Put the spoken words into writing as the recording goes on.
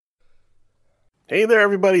Hey there,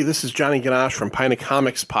 everybody. This is Johnny Ganache from Pina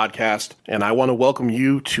Comics Podcast, and I want to welcome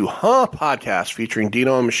you to Podcast featuring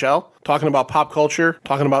Dino and Michelle, talking about pop culture,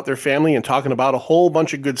 talking about their family, and talking about a whole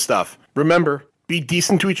bunch of good stuff. Remember, be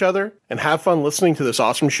decent to each other and have fun listening to this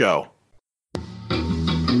awesome show.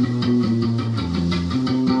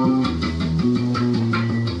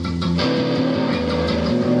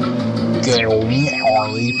 Gary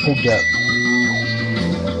Harley Production.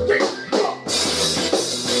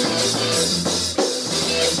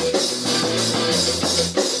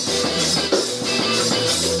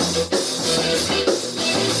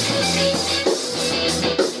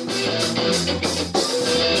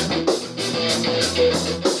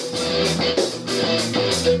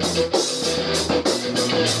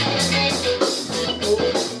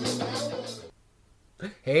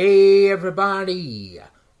 Hey everybody,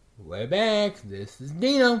 we're back. This is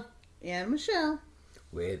Dino and Michelle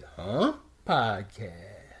with Podcast,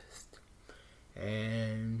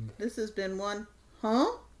 and this has been one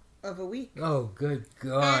of a week. Oh good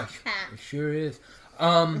gosh, it sure is.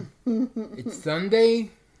 It's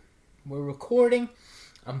Sunday. We're recording.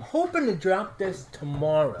 I'm hoping to drop this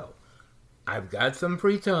tomorrow. I've got some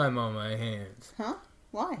free time on my hands.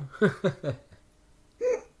 Why?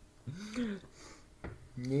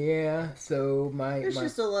 Yeah, so There's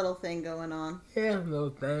just a little thing going on. Yeah,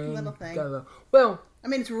 little thing. Well, I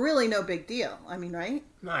mean, it's really no big deal. I mean, right?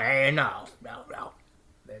 No. No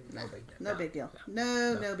big deal. No big deal.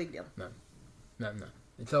 No big deal. No.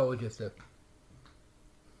 It's all just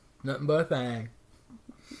nothing but a thing.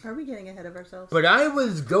 Are we getting ahead of ourselves? But I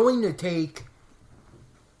was going to take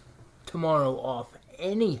tomorrow off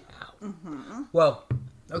anyhow. Mm-hmm. Well,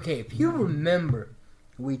 okay, if you remember,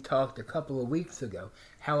 we talked a couple of weeks ago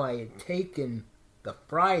how I had taken the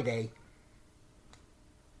Friday,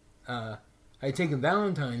 I had taken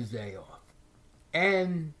Valentine's Day off.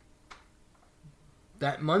 And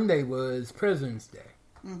that Monday was President's Day.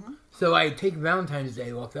 Mm-hmm. So I had taken Valentine's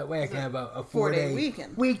Day off. That way I can have a 4-day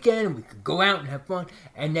weekend. We could go out and have fun.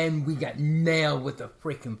 And then we got nailed with the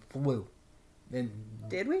freaking flu. And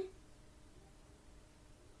did we?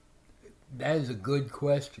 That is a good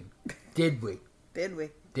question. Did we? Did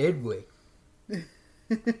we?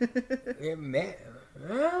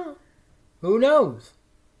 Well, who knows?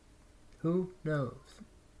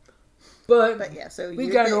 But yeah, so we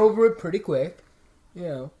got over it pretty quick. You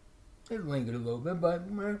know, it lingered a little bit, but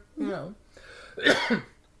you know.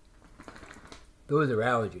 Those are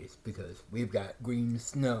allergies because we've got green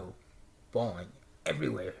snow falling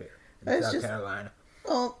everywhere here in South Carolina.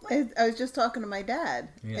 Well, I was just talking to my dad,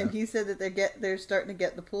 and he said that they're starting to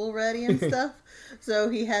get the pool ready and stuff. So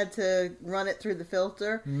he had to run it through the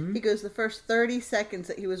filter. Mm-hmm. He goes, the first 30 seconds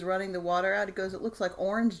that he was running the water out, he goes, it looks like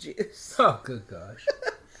orange juice. Oh, good gosh.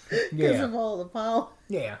 Because of all the pollen.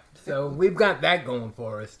 Yeah, so we've got that going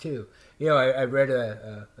for us, too. You know, I read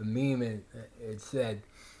a meme, and it said,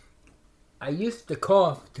 I used to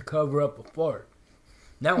cough to cover up a fart.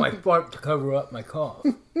 Now I fart to cover up my cough.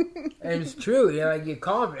 And it's true. You know, you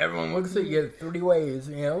cough, everyone looks at you 3 ways.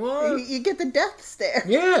 You know, well, you get the death stare.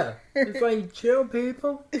 Yeah. It's like, chill,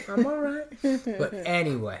 people. I'm all right. But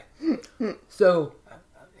anyway. So,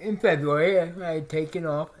 in February, I had taken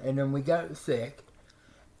off, and then we got sick.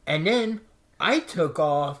 And then I took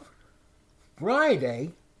off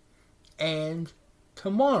Friday and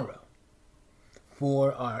tomorrow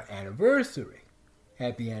for our anniversary.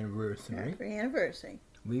 Happy anniversary. Happy anniversary.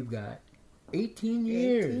 We've got 18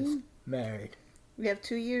 years married. We have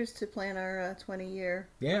 2 years to plan our 20-year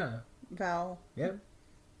vow. Yep.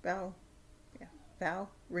 Vow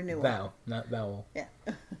renewal. Vow, not vowel. Yeah.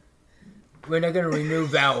 We're not going to renew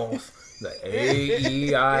vowels. The A,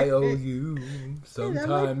 E, I, O, U,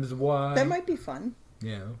 sometimes Y. That might be fun.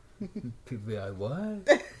 Yeah. People be like, what?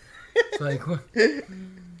 It's like, what? It's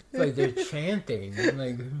like they're chanting.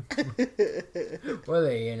 Like, what are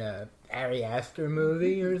they, in a Ari Aster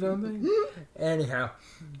movie or something? Anyhow,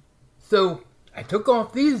 so I took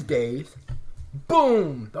off these days.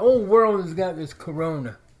 Boom! The whole world has got this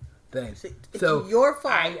corona thing. It's your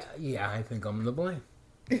fault. I think I'm to blame.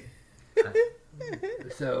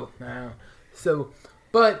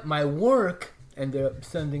 But my work ended up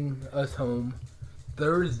sending us home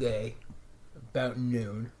Thursday about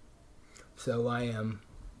noon. So I am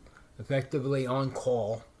effectively on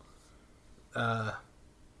call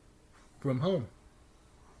from home.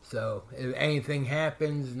 So if anything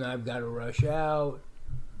happens and I've got to rush out,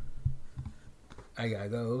 I gotta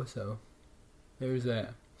go. So there's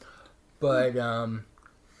that. But I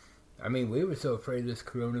mean, we were so afraid of this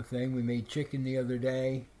corona thing. We made chicken the other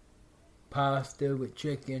day. pasta with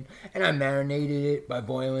chicken, and I marinated it by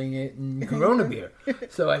boiling it in Corona beer.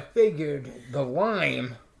 So I figured the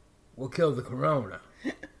lime will kill the Corona.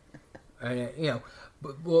 And,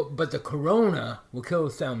 but the Corona will kill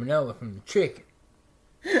the salmonella from the chicken.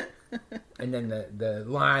 And then the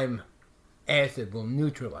lime acid will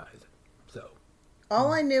neutralize it. So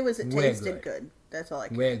all I knew was it tasted good. That's all I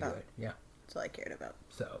cared about. Good, yeah. That's all I cared about.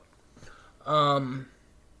 So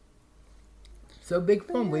big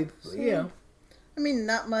fun. I mean,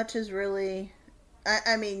 not much is really.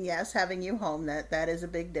 I mean, yes, having you home that is a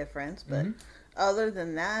big difference. But other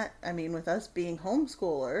than that, I mean, with us being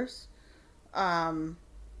homeschoolers,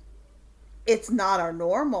 it's not our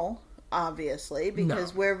normal, obviously,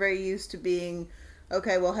 because we're very used to being.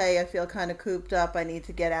 Okay, well, hey, I feel kind of cooped up. I need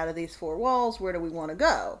to get out of these four walls. Where do we want to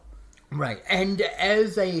go? Right. And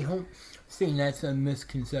as a home... See, that's a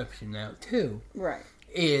misconception now, too. Right.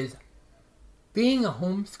 Is being a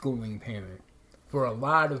homeschooling parent for a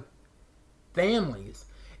lot of families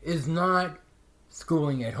is not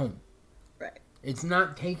schooling at home. Right. It's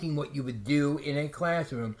not taking what you would do in a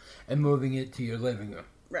classroom and moving it to your living room.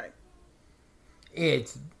 Right.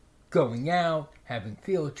 It's going out, having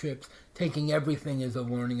field trips, taking everything as a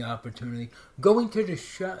learning opportunity. Going to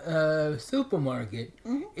the supermarket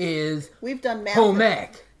is we've done math home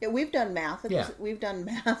ec. Yeah, we've done math. We've done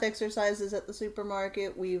math exercises at the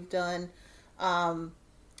supermarket. We've done health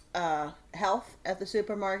at the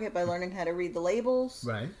supermarket by learning how to read the labels.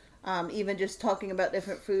 Right. Even just talking about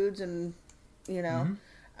different foods and,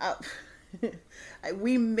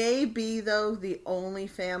 we may be, though, the only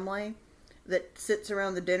family that sits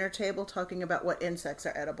around the dinner table talking about what insects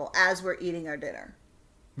are edible as we're eating our dinner.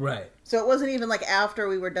 Right. So it wasn't even like after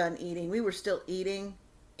we were done eating. We were still eating,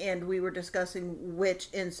 and we were discussing which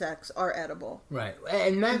insects are edible. Right.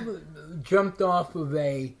 And that jumped off of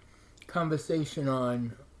a conversation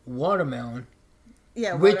on watermelon.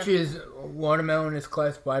 Yeah. Watermelon is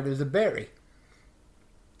classified as a berry.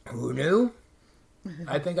 Who knew?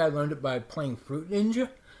 I think I learned it by playing Fruit Ninja.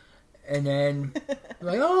 And then,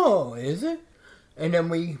 like, oh, is it? And then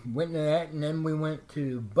we went to that, and then we went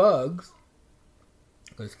to bugs,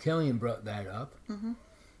 because Killian brought that up. Mm-hmm.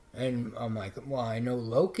 And I'm like, well, I know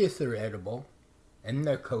locusts are edible, and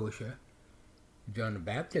they're kosher. John the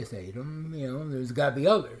Baptist ate them, there's got to be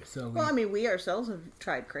others. So we ourselves have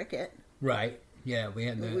tried cricket. Right, yeah, we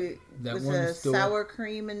had that was one store. Sour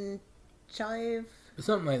cream and chive.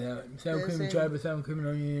 Something like that. Sour cream and chive, sour cream and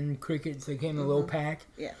onion, crickets. They came in a little pack.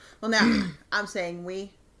 Yeah. Well, now, I'm saying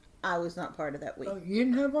I was not part of that we. Oh, you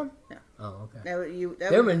didn't have one? No. Oh, okay. They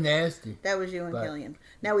were nasty. That was you and Killian.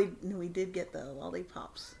 Now, we did get the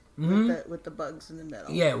lollipops with the bugs in the middle.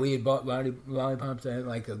 Yeah, we had bought lollipops that had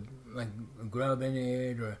like a grub in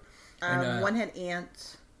it. One had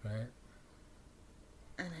ants. Right.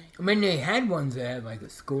 They had ones that had like a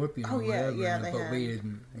scorpion or whatever. Yeah, but we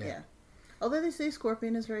didn't. Yeah. Although they say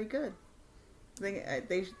scorpion is very good.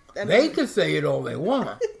 They can say it all they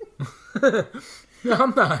want.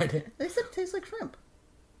 I'm not. They said it tastes like shrimp.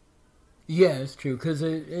 Yeah, it's true, because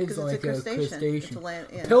it is like a crustacean. A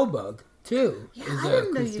pill bug, too. Yeah, I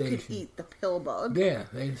didn't know you could eat the pill bug. Yeah,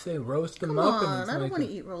 they say roast them up. Come on, I don't want to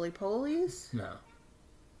eat roly-polies. No,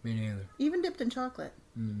 me neither. Even dipped in chocolate.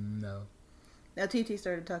 No. Now, TT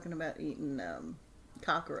started talking about eating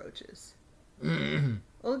cockroaches.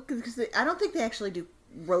 Well, because I don't think they actually do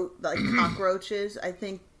cockroaches. I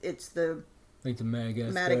think it's the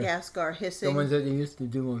Madagascar hissing. The ones that they used to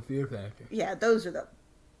do on Fear Factor. Yeah, those are the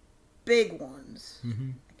big ones.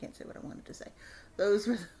 Mm-hmm. I can't say what I wanted to say. Those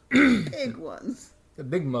were the big ones. The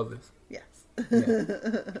big mothers. Yes.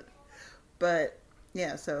 Yeah. But,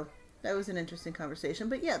 yeah, so that was an interesting conversation.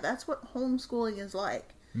 But, yeah, that's what homeschooling is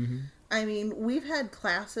like. Mm-hmm. I mean, we've had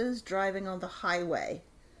classes driving on the highway.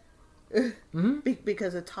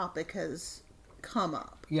 Because a topic has come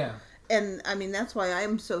up. Yeah. And, I mean, that's why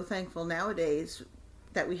I'm so thankful nowadays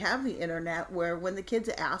that we have the internet, where when the kids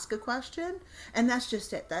ask a question, and that's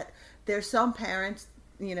just it, that there's some parents,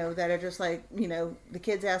 that are just like, the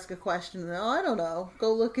kids ask a question, and I don't know,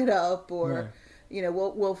 go look it up, or,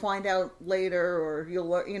 we'll find out later, or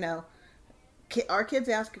our kids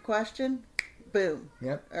ask a question, boom.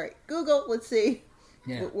 Yep. All right, Google, let's see.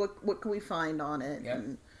 Yeah. What can we find on it? Yep.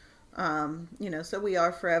 And, so we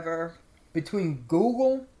are forever. Between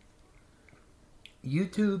Google,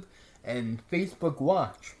 YouTube, and Facebook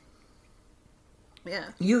Watch. Yeah.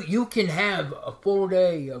 You can have a full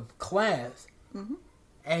day of class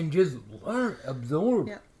and just learn, absorb.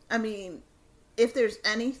 Yeah. I mean, if there's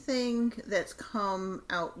anything that's come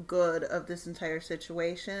out good of this entire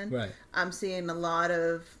situation, right. I'm seeing a lot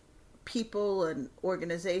of people and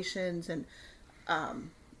organizations and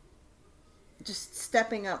just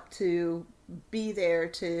stepping up to be there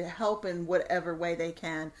to help in whatever way they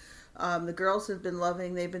can. The girls have been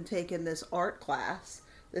loving. They've been taking this art class.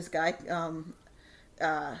 This guy,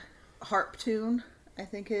 Harptune, I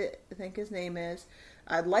think his name is.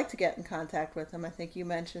 I'd like to get in contact with him. I think you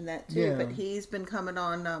mentioned that too. Yeah. But he's been coming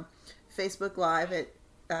on Facebook Live at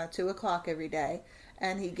 2:00 every day,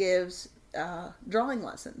 and he gives drawing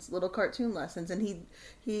lessons, little cartoon lessons, and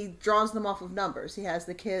he draws them off of numbers. He has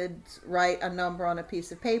the kids write a number on a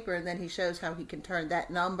piece of paper, and then he shows how he can turn that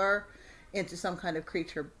number into some kind of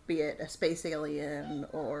creature, be it a space alien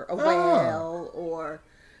or a whale or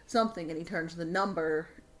something, and he turns the number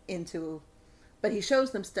into... But he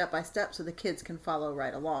shows them step by step so the kids can follow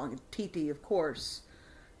right along. And Titi, of course,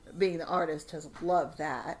 being the artist, has loved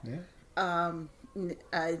that. Yeah.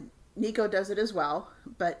 Nico does it as well,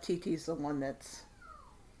 but Titi's the one that's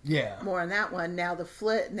more on that one. Now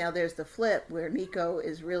there's the flip where Nico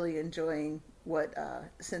is really enjoying what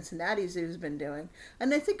Cincinnati Zoo's been doing.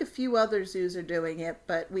 And I think a few other zoos are doing it,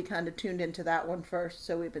 but we kind of tuned into that one first,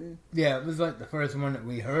 so we've been... Yeah, it was like the first one that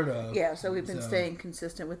we heard of. Yeah, so we've been staying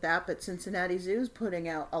consistent with that, but Cincinnati Zoo's putting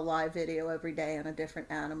out a live video every day on a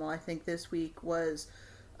different animal. I think this week was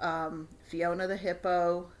Fiona the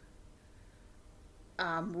hippo,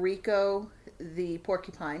 Rico the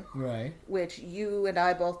porcupine, right? Which you and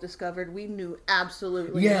I both discovered we knew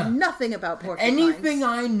absolutely nothing about porcupines. Anything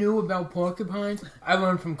I knew about porcupines, I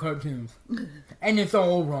learned from cartoons, and it's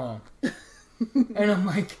all wrong. And I'm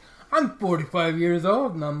like, I'm 45 years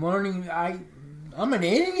old, and I'm learning. I'm an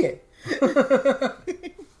idiot.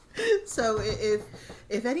 So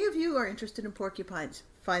if any of you are interested in porcupines,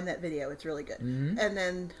 find that video. It's really good. Mm-hmm. And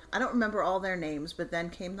then I don't remember all their names, but then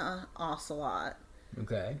came the ocelot.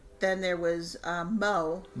 Okay. Then there was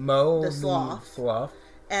Mo the sloth.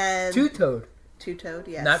 And Two-toed. Two-toed,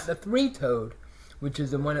 yes. Not the three-toed, which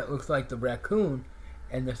is the one that looks like the raccoon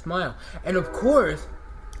and the smile. And of course,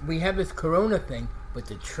 we have this corona thing, but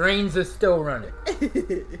the trains are still running.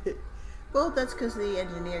 Well, that's because the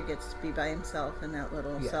engineer gets to be by himself in that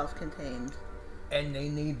little self-contained... And they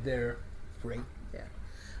need their freight. Yeah.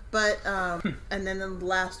 But, and then the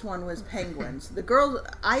last one was penguins. The girls,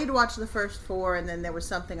 I had watched the first 4, and then there was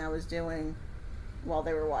something I was doing while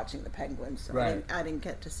they were watching the penguins. So right. I didn't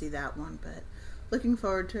get to see that one, but looking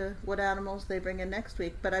forward to what animals they bring in next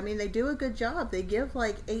week. But, I mean, they do a good job. They give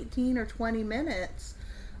like 18 or 20 minutes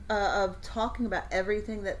of talking about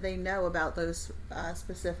everything that they know about those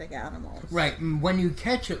specific animals. Right. And when you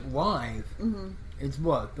catch it live, it's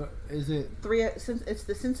what? Is it? It's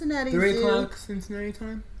the Cincinnati 3 Zoo. o'clock Cincinnati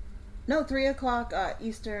time? No, 3 o'clock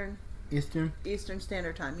Eastern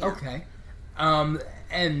Standard Time. Yeah. Okay.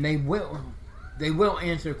 And they will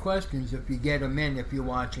answer questions if you get them in if you're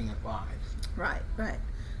watching it live. Right.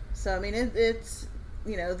 So I mean, it's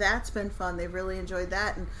that's been fun. They've really enjoyed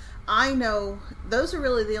that, and I know those are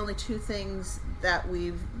really the only 2 things that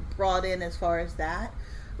we've brought in as far as that.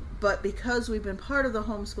 But because we've been part of the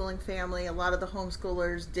homeschooling family, a lot of the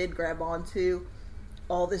homeschoolers did grab onto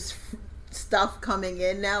all this stuff coming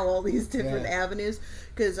in now, all these different avenues.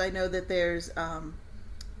 Because I know that there's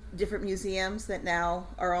different museums that now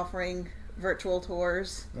are offering virtual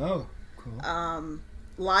tours. Oh, cool.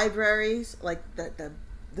 Libraries, like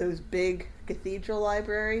those big cathedral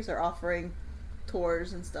libraries, are offering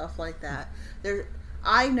tours and stuff like that.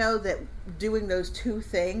 I know that doing those 2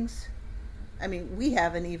 things, I mean, we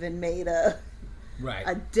haven't even made a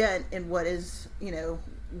dent in what is,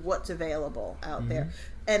 what's available out there.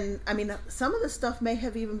 And I mean, some of the stuff may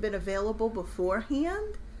have even been available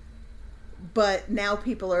beforehand, but now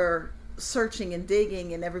people are searching and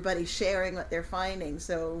digging and everybody's sharing what they're finding.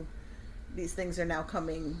 So these things are now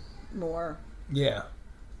coming more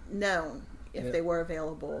known if they were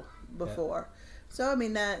available before. Yeah. So I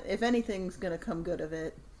mean, that if anything's going to come good of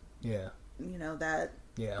it, that.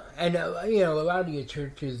 Yeah, and a lot of your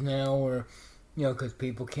churches now are, because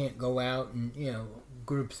people can't go out, and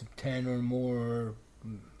groups of 10 or more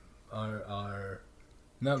are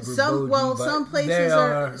not verboten,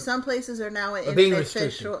 some places are now in being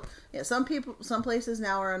official. Restricted. Yeah, some places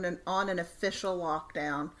now are on an official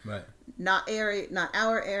lockdown. Right. Not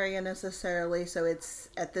our area necessarily. So it's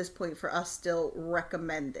at this point for us still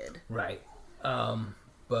recommended. Right.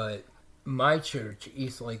 But my church,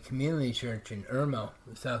 East Lake Community Church in Irmo,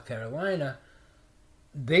 South Carolina,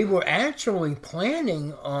 they were actually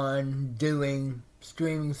planning on doing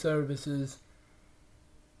streaming services.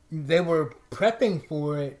 They were prepping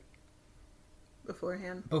for it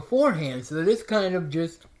beforehand. So this kind of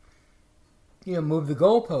just, moved the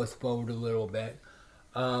goalpost forward a little bit.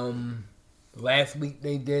 Last week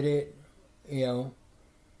they did it,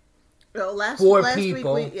 Well, last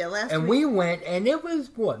people. Week, and we went, and it was,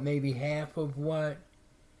 what, maybe half of what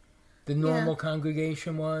the normal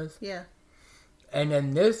congregation was? Yeah. And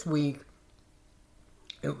then this week,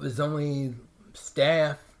 it was only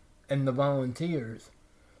staff and the volunteers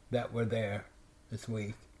that were there this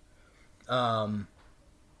week. 3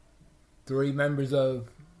 members of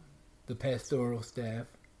the pastoral staff,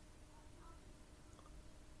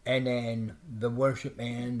 and then the worship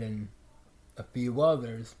band and a few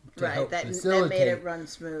others to help facilitate. That made it run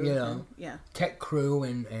smooth. You know, tech crew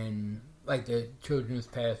and like the children's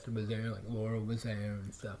pastor was there, like Laura was there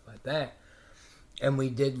and stuff like that. And we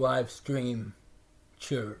did live stream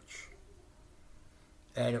church,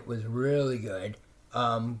 and it was really good.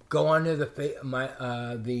 Go on to the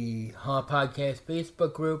Podcast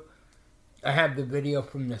Facebook group. I have the video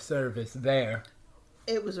from the service there.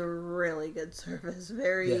 It was a really good service.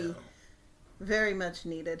 Very much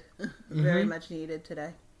needed. Very much needed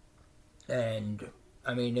today. And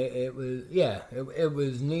I mean, it was it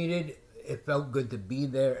was needed. It felt good to be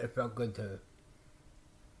there. It felt good to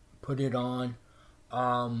put it on.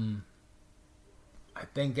 I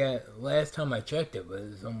think last time I checked, it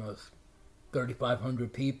was almost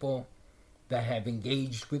 3,500 people that have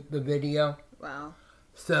engaged with the video. Wow.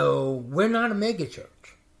 So we're not a mega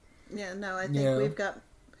church. Yeah, no, I think we've got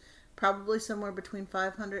probably somewhere between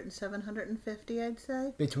 500 and 750, I'd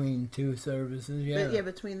say. Between two services, yeah. But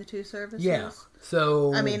between the two services. Yeah.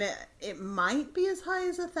 So I mean, it might be as high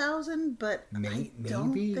as 1,000, but I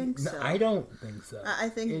don't think so. No, I don't think so. I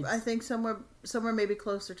think somewhere maybe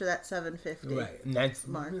closer to that 750. Right, and that's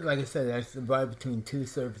mark. Like I said, that's the vibe between two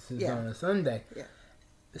services on a Sunday. Yeah.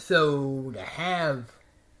 So to have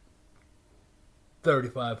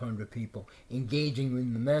 3,500 people engaging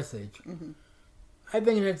in the message, I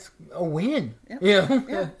think that's a win. Yep. You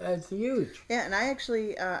know, that's huge. Yeah, and I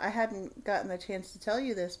actually I hadn't gotten the chance to tell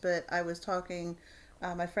you this, but I was talking.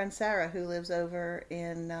 My friend Sarah, who lives over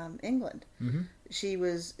in England, she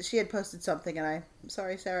had posted something, and I'm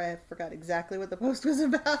sorry, Sarah, I forgot exactly what the post was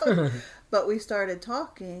about. But we started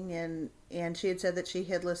talking, and she had said that she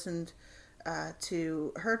had listened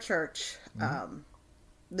to her church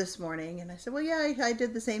this morning, and I said, well, yeah, I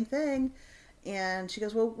did the same thing. And she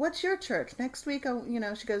goes, well, what's your church? Next week,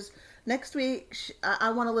 she goes, next week,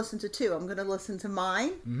 I want to listen to 2. I'm going to listen to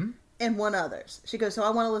mine and one other's. She goes, so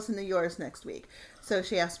I want to listen to yours next week. So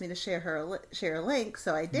she asked me to share a link,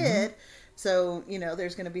 so I did. So,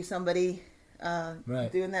 there's going to be somebody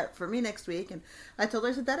doing that for me next week. And I told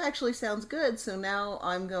her, I said, that actually sounds good. So now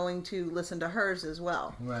I'm going to listen to hers as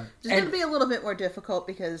well. Right. It's going to be a little bit more difficult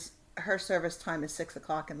because her service time is 6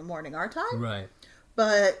 o'clock in the morning, our time. Right.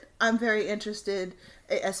 But I'm very interested,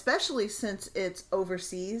 especially since it's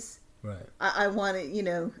overseas. Right. I want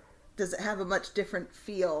to, does it have a much different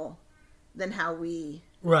feel than how we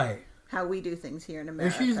do things here in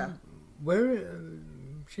America?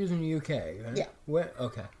 She's in the UK, right? Yeah. Where?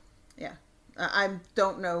 Okay. Yeah. I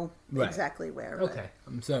don't know exactly where. But... Okay.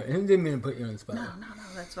 I'm sorry. I didn't mean to put you on the spot. No,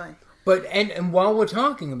 that's fine. But, and while we're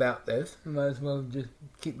talking about this, we might as well just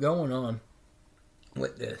keep going on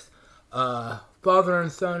with this. Father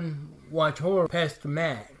and Son Watch Horror, Pastor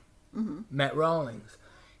Matt Rawlings,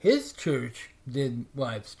 his church did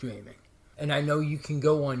live streaming. And I know you can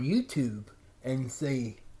go on YouTube and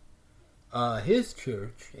see his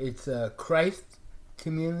church. It's Christ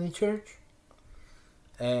Community Church.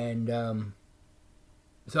 And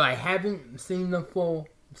so I haven't seen the full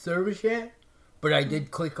service yet, but I did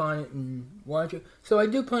click on it and watch it. So I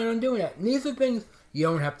do plan on doing that. And these are things you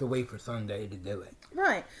don't have to wait for Sunday to do it.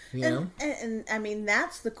 Right. You know? And I mean,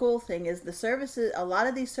 that's the cool thing is the services, a lot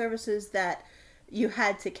of these services that you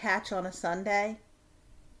had to catch on a Sunday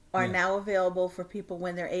are now available for people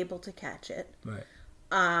when they're able to catch it. Right.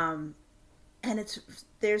 And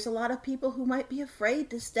there's a lot of people who might be afraid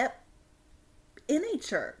to step in a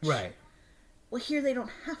church. Right. Well, here they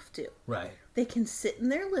don't have to. Right. They can sit in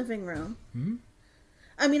their living room. Mm-hmm.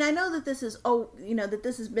 I mean, I know that this has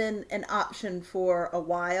been an option for a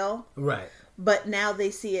while. Right. But now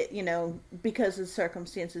they see it, because of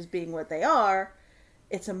circumstances being what they are,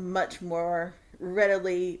 it's a much more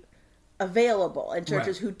readily available. And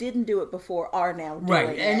churches who didn't do it before are now doing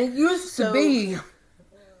it. And it used to be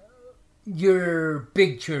your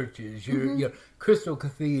big churches, your Crystal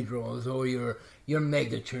Cathedrals, or your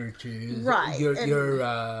mega churches. Right. Your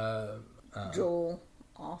Joel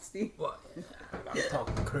Osteen. Well, I'm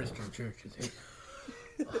talking Christian churches here.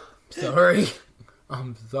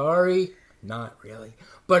 I'm sorry. Not really.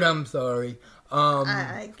 But I'm sorry.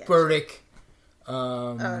 I guess. Burdick.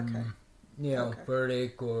 Okay.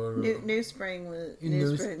 Burdick or New Spring was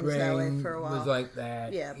that way for a while. Was like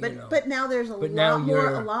that. Yeah, but now there's a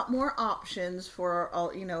lot more options for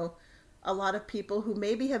all a lot of people who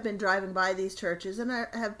maybe have been driving by these churches and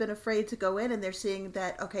have been afraid to go in, and they're seeing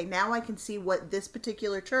that, okay, now I can see what this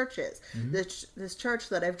particular church is. Mm-hmm. This church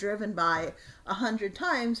that I've driven by 100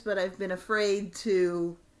 times, but I've been afraid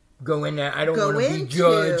to go in there. I don't want to be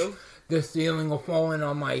judged. The ceiling will fall in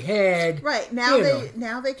on my head. Right.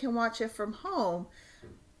 Now they can watch it from home,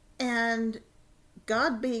 and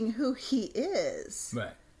God being who He is,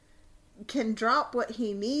 right, can drop what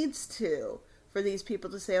He needs to for these people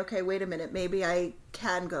to say, okay, wait a minute, maybe I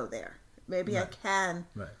can go there. Maybe I can.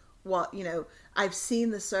 Right. Well, I've seen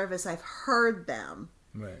the service. I've heard them.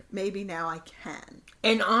 Right. Maybe now I can.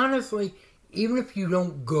 And honestly, even if you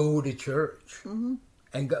don't go to church, mm-hmm.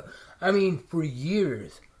 and go, I mean, for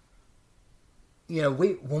years,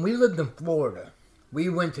 when we lived in Florida, we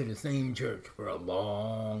went to the same church for a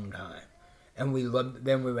long time, and we loved it.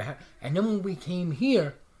 Then and then when we came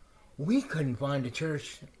here, we couldn't find a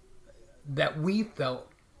church that we felt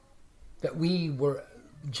that we were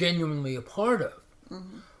genuinely a part of.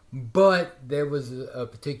 Mm-hmm. But there was a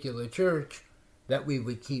particular church that we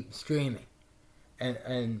would keep streaming.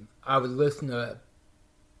 And I would listen to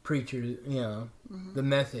preachers, mm-hmm. the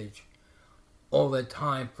message all the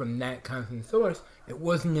time from that constant source. It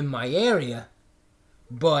wasn't in my area,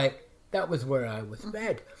 but that was where I was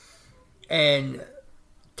fed. And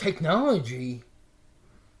technology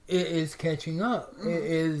is catching up. Mm-hmm. It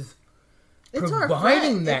is It's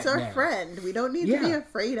providing It's our friend. We don't need to be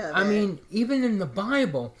afraid of it. I mean, even in the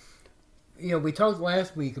Bible, we talked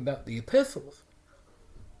last week about the epistles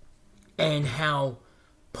and how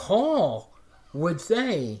Paul would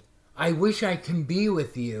say, I wish I can be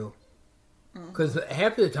with you. Because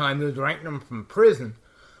half the time he was writing them from prison.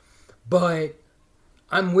 But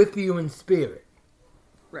I'm with you in spirit.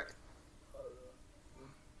 Right.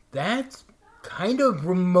 That's kind of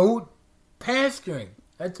remote pastoring.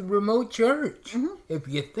 That's a remote church, mm-hmm. if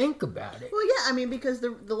you think about it. Well, yeah, I mean, because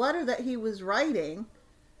the letter that he was writing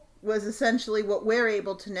was essentially what we're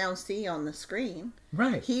able to now see on the screen.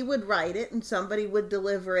 Right. He would write it, and somebody would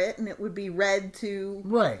deliver it, and it would be read to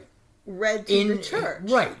the church.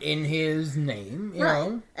 Right, in his name, you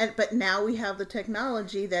know. But now we have the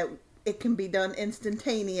technology that it can be done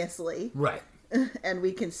instantaneously. Right. And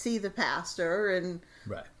we can see the pastor, and...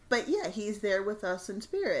 Right. But yeah, he's there with us in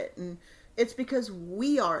spirit, and... It's because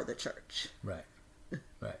we are the church. Right.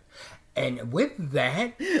 Right. And with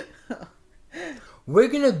that, we're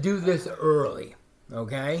going to do this early,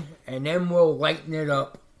 okay? And then we'll lighten it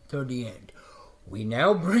up to the end. We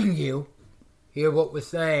now bring you, hear what we're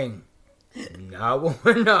saying, not what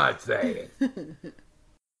we're not saying.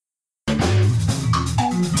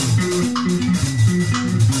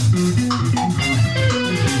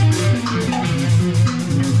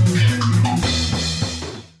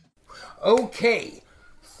 Okay,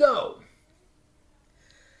 so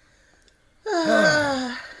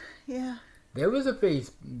yeah, there's a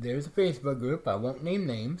Facebook group. I won't name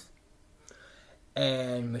names,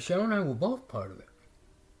 and Michelle and I were both part of it.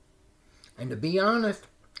 And to be honest,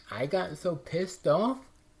 I got so pissed off,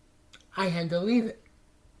 I had to leave it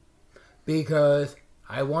because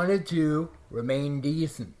I wanted to remain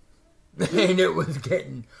decent, and it was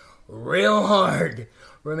getting real hard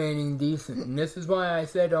remaining decent. And this is why I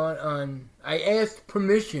said I asked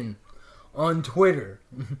permission on Twitter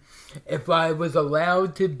if I was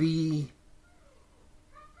allowed to be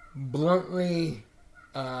bluntly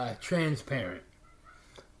transparent,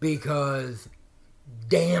 because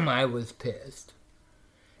damn, I was pissed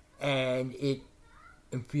and it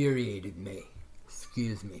infuriated me.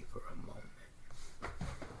 Excuse me for a moment.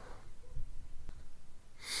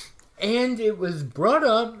 And it was brought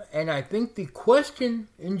up, and I think the question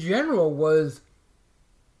in general was,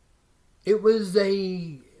 it was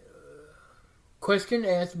a question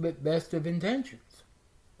asked with best of intentions,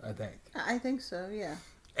 I think. I think so, yeah.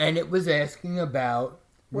 And it was asking about...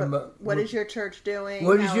 What is your church doing?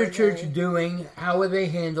 What is your church doing? How are they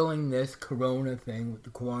handling this corona thing with the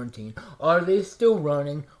quarantine? Are they still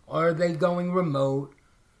running? Are they going remote?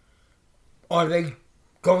 Are they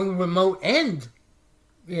going remote and...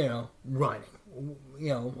 running.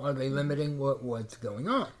 Are they limiting what's going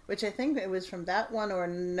on? Which I think it was from that one or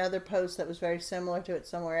another post that was very similar to it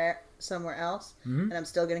somewhere else. Mm-hmm. And I'm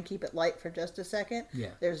still going to keep it light for just a second.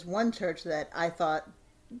 Yeah. There's one church that I thought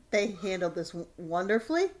they handled this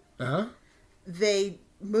wonderfully. Uh-huh. They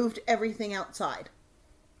moved everything outside.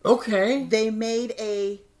 Okay. They made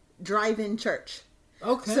a drive-in church.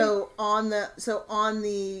 Okay. So on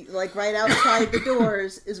the like right outside the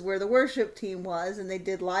doors is where the worship team was, and they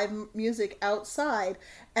did live music outside,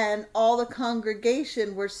 and all the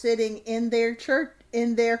congregation were sitting in their church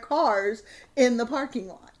in their cars in the parking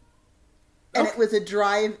lot, and it was a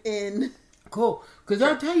drive-in. Cool. Because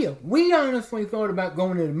I'll tell you, we honestly thought about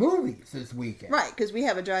going to the movies this weekend. Right, because we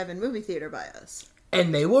have a drive-in movie theater by us.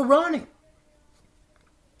 And they were running.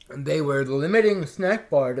 They were limiting snack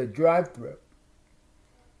bar to drive-through.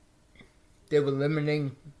 They were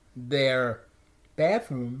limiting their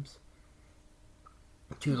bathrooms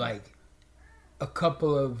to like a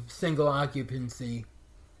couple of single occupancy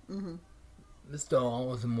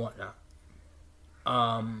stalls and whatnot.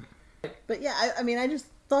 But yeah, I mean, I just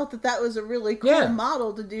thought that was a really cool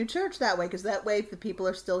model to do church that way, because that way the people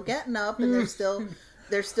are still getting up and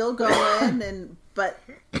they're still going, but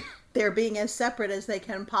they're being as separate as they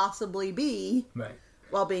can possibly be, right,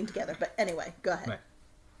 while being together. But anyway, go ahead. Right.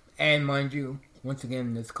 And mind you, once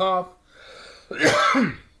again, this cough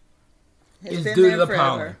is due to the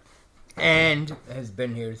pollen, and has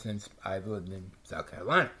been here since I've lived in South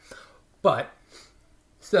Carolina. But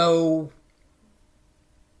so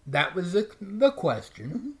that was the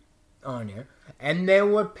question on here, and there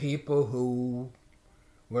were people who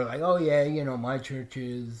were like, "Oh yeah, my church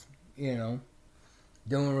is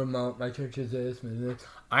doing remote. My church is this and this."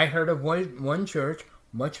 I heard of one church,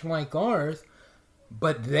 much like ours,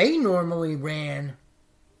 but they normally ran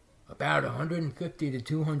about 150 to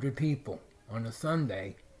 200 people on a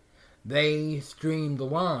Sunday. They streamed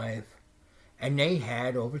live, and they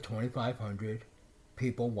had over 2,500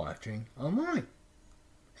 people watching online.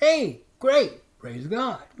 Hey, great. Praise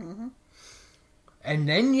God. Mm-hmm. And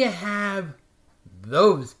then you have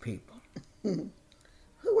those people. Who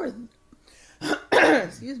are...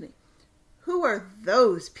 Excuse me. Who are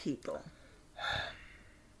those people?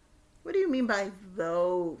 What do you mean by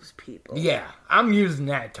those people? Yeah, I'm using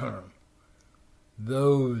that term.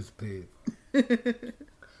 Those people.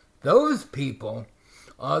 Those people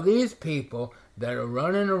are these people that are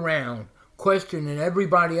running around questioning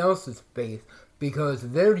everybody else's faith because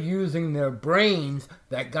they're using their brains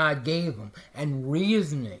that God gave them, and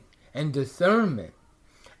reasoning and discernment,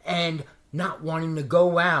 and not wanting to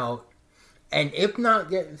go out and, if not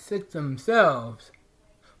getting sick themselves,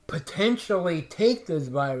 potentially take this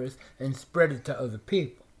virus and spread it to other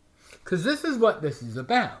people. Because this is what this is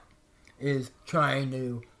about, is trying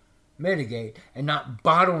to mitigate and not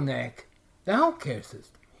bottleneck the healthcare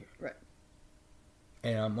system here. Right.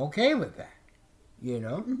 And I'm okay with that,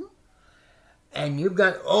 Mm-hmm. And you've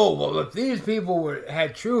got, if these people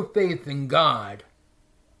had true faith in God,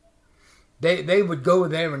 they would go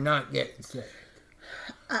there and not get sick.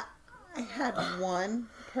 I had one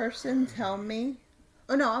person tell me,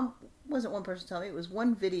 wasn't one person tell me, it was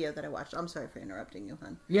one video that I watched. I'm sorry for interrupting you,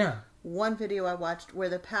 hon. Yeah. One video I watched where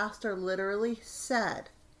the pastor literally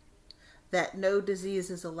said that no disease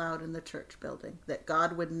is allowed in the church building, that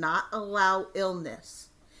God would not allow illness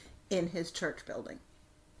in his church building.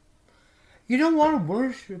 One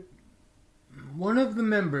of the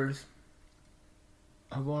members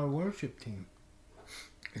of our worship team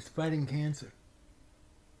is fighting cancer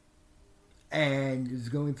and is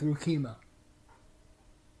going through chemo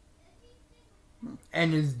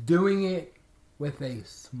and is doing it with a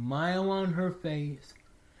smile on her face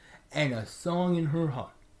and a song in her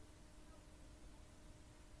heart.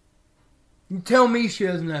 You tell me she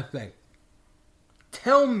doesn't have faith.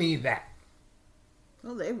 Tell me that.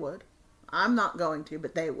 Well, they would. I'm not going to,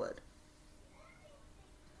 but they would.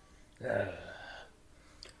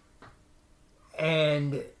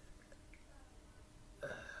 And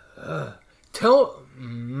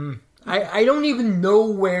I don't even know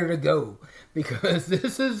where to go, because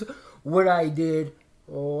this is what I did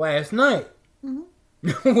last night.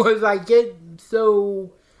 Mm-hmm. Was I get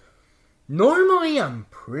so... Normally I'm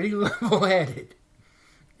pretty level-headed.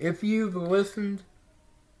 If you've listened,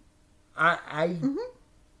 I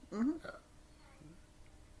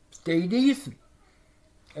stay decent.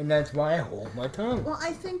 And that's why I hold my tongue. Well,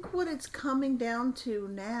 I think what it's coming down to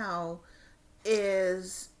now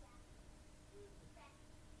is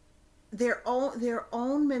their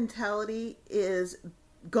own mentality is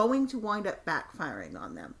going to wind up backfiring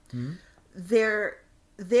on them. Mm-hmm. They're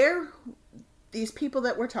these people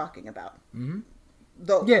that we're talking about. Mm-hmm.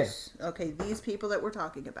 Those. Yes. Okay, these people that we're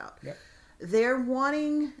talking about. Yep. Their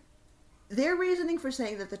reasoning for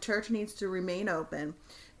saying that the church needs to remain open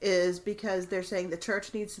is because they're saying the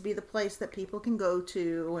church needs to be the place that people can go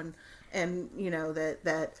to, and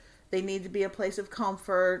that they need to be a place of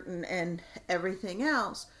comfort and everything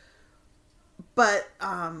else. But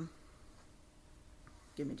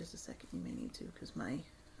Give me just a second. You may need to, because my...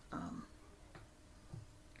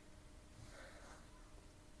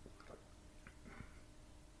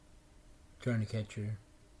 Trying to catch you.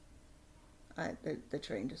 The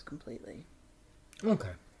train just completely...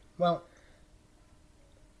 Okay. Well,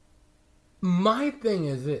 my thing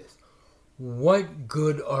is this. What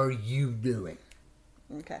good are you doing?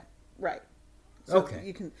 Okay. Right. So okay.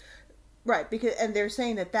 You can... Right, because and they're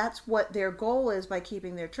saying that that's what their goal is by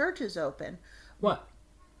keeping their churches open. What?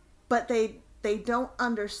 But they don't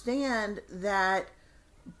understand that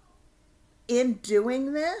in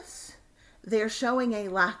doing this, they're showing a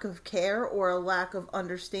lack of care or a lack of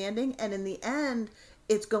understanding, and in the end,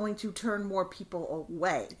 it's going to turn more people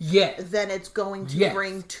away. Yes. Than it's going to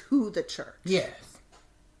bring to the church. Yes.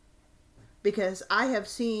 Because I have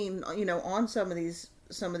seen, on some of these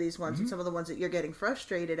ones, and some of the ones that you're getting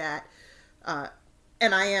frustrated at,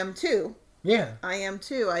 and I am too. Yeah. I am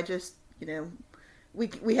too. I just,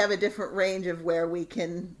 we have a different range of where we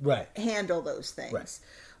can handle those things. Right.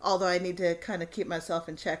 Although I need to kind of keep myself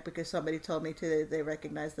in check, because somebody told me they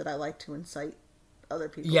recognize that I like to incite other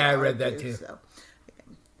people. Yeah, I read that too. So,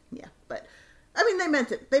 yeah, but I mean,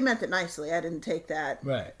 they meant it nicely. I didn't take that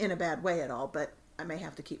in a bad way at all, but I may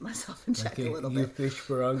have to keep myself in check a little bit. You fish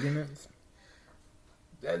for arguments?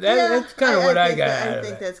 That's kind of what I got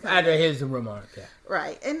out of his remark. Yeah.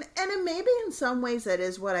 Right, and maybe in some ways that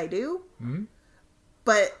is what I do,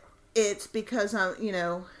 but it's because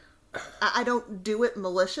I don't do it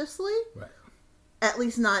maliciously. Right. At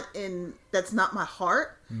least not that's not my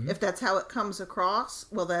heart. If that's how it comes across,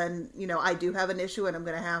 well then, I do have an issue and I'm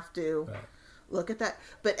going to have to look at that.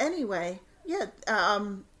 But anyway, yeah,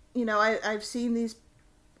 I've seen these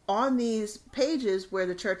on these pages where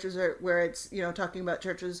the churches are, where it's, talking about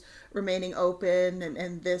churches remaining open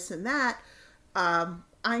and this and that.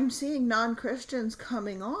 I'm seeing non-Christians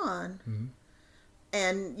coming on.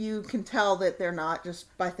 And you can tell that they're not,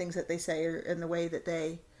 just by things that they say or in the way that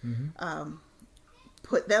they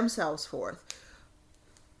put themselves forth.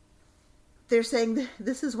 They're saying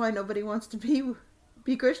this is why nobody wants to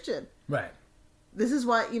be Christian. Right. This is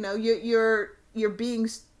why you're being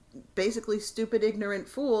basically stupid, ignorant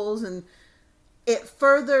fools, and it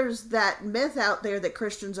furthers that myth out there that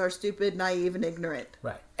Christians are stupid, naive, and ignorant.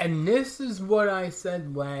 Right. And this is what I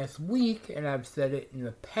said last week, and I've said it in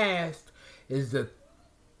the past, is the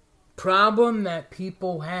problem that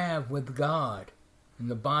people have with God in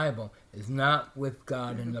the Bible is not with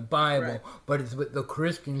God in the Bible, but it's with the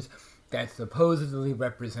Christians that supposedly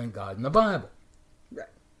represent God in the Bible. Right.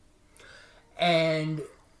 And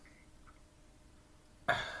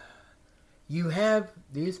you have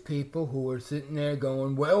these people who are sitting there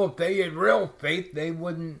going, well, if they had real faith, they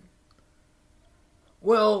wouldn't.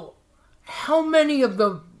 Well, how many of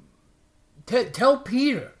the... tell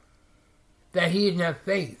Peter that he didn't have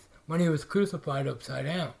faith when he was crucified upside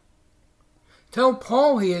down. Tell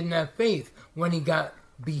Paul he didn't have faith when he got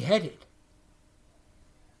beheaded.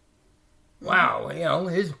 Wow,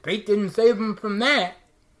 his faith didn't save him from that.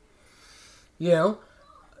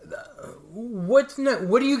 What's next?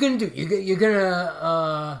 What are you going to do? You're going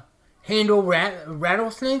to handle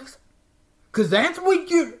rattlesnakes? Because that's what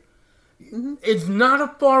you... It's not a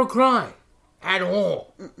far cry at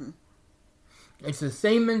all. It's the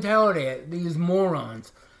same mentality as these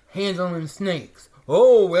morons handling snakes.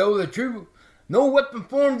 Oh, well, the truth... No weapon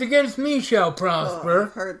formed against me shall prosper. Oh,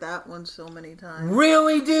 I've heard that one so many times.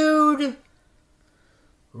 Really, dude?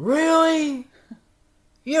 Really?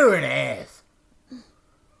 You're an ass.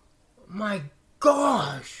 My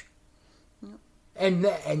gosh. And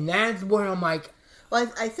that's where I'm like... Well,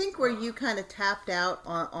 I think where you kind of tapped out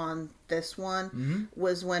on this one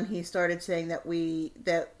was when he started saying that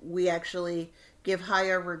we actually give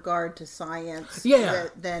higher regard to science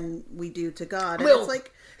than we do to God. And well, it's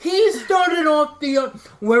like... He started off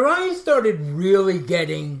where I started really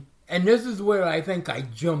getting, and this is where I think I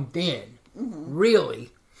jumped in, really,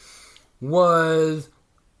 was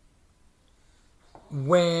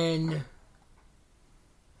when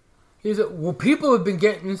he said, well, people have been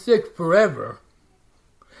getting sick forever,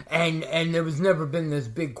 and there was never been this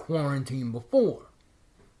big quarantine before.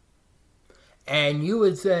 And you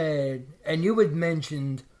had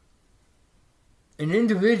mentioned an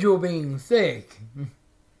individual being sick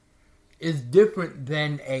is different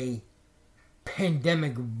than a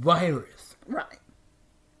pandemic virus. Right.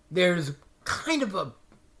 There's kind of a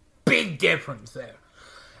big difference there.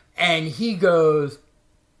 And he goes,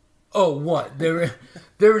 oh, what? There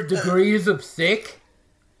are degrees of sick?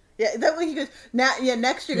 Yeah, that way he goes,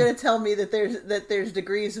 next you're going to tell me that there's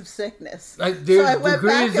degrees of sickness. Like, there's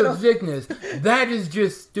degrees of sickness. That is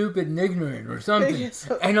just stupid and ignorant or something.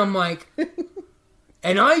 And I'm like,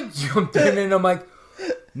 And I jumped in and I'm like,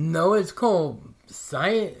 no, it's called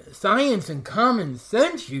science and common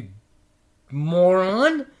sense, you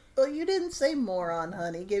moron. Well, you didn't say moron,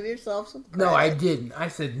 honey. Give yourself some credit. No, I didn't. I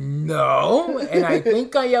said no, and I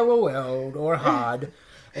think I LOL'd or had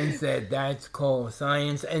and said that's called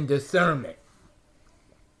science and discernment.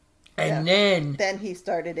 And then he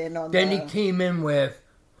started in on Then he came in with,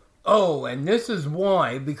 oh, and this is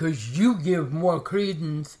why, because you give more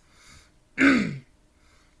credence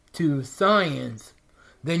to science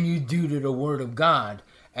than you do to the Word of God.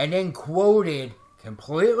 And then quoted,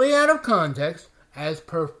 completely out of context, as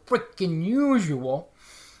per frickin' usual,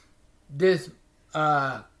 this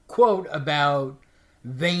quote about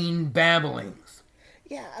vain babblings.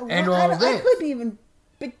 Yeah, and all this. I couldn't even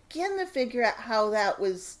begin to figure out how that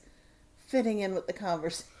was fitting in with the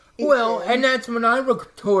conversation. Well, and that's when I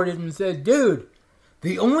retorted and said, dude,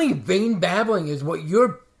 the only vain babbling is what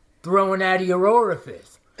you're throwing out of your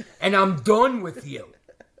orifice. And I'm done with you.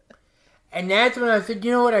 And that's when I said,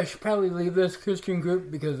 you know what, I should probably leave this Christian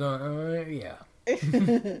group because, yeah.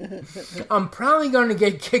 I'm probably going to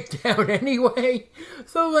get kicked out anyway,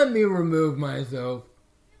 so let me remove myself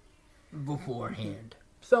beforehand.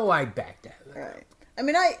 So I backed out of that. Right. I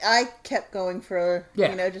mean, I kept going for,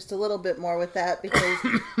 just a little bit more with that because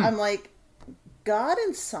I'm like, God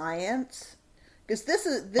and science, because this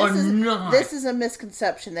is a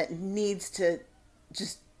misconception that needs to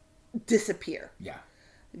just disappear. Yeah.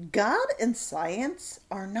 God and science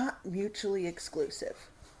are not mutually exclusive.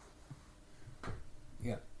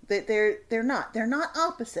 Yeah. They're not. They're not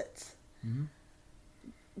opposites. Mm-hmm.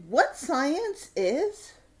 What science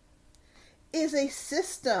is a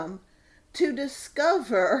system to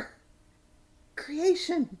discover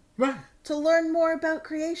creation. Right. To learn more about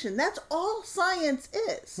creation. That's all science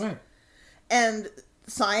is. Right. And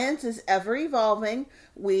science is ever evolving.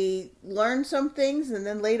 We learn some things and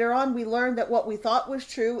then later on we learn that what we thought was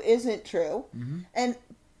true isn't true. Mm-hmm. And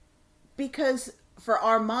because for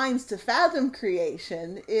our minds to fathom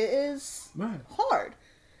creation is hard.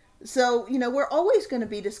 So, we're always going to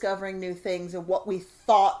be discovering new things, and what we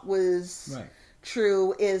thought was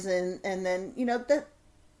true isn't, and then,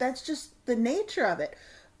 that's just the nature of it.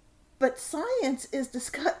 But science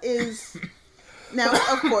is now,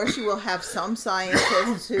 of course, you will have some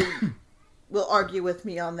scientists who will argue with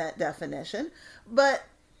me on that definition, but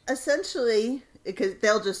essentially, because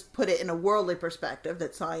they'll just put it in a worldly perspective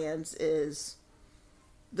that science is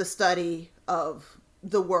the study of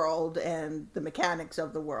the world and the mechanics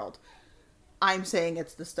of the world. I'm saying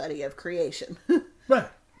it's the study of creation. Right.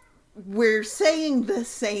 We're saying the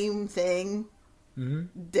same thing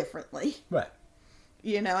differently. Right.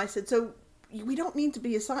 I said, so we don't need to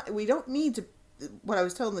be what I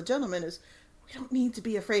was telling the gentleman is, we don't need to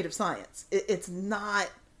be afraid of science. It's not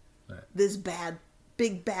this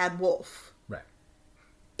big bad wolf. Right.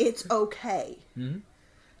 It's okay. Mm-hmm.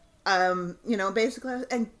 Basically,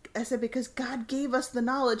 and I said, because God gave us the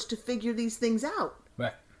knowledge to figure these things out.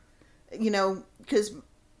 Right. Because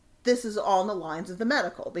this is all in the lines of the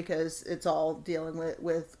medical, because it's all dealing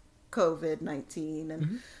with COVID-19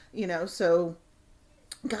 and, so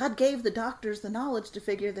God gave the doctors the knowledge to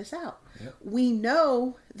figure this out. Yep. We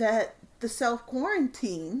know that the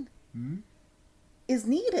self-quarantine is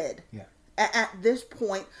needed at this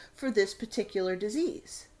point for this particular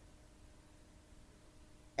disease.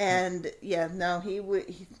 And he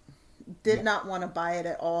did not want to buy it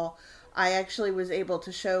at all. I actually was able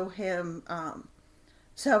to show him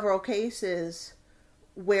several cases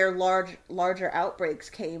where larger outbreaks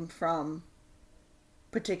came from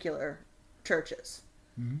particular churches.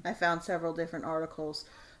 Mm-hmm. I found several different articles.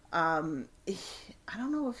 I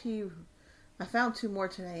don't know if I found 2 more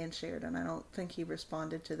today and shared, and I don't think he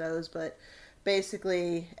responded to those, but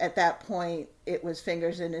basically at that point it was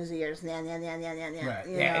fingers in his ears. Right.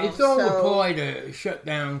 It's all a ploy to shut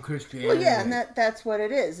down Christianity. Well, yeah, and that's what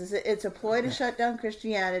it is. It's a ploy to shut down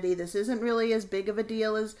Christianity. This isn't really as big of a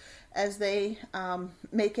deal as they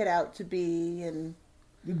make it out to be. And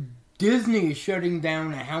Disney is shutting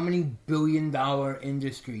down a how many billion-dollar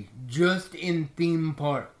industry just in theme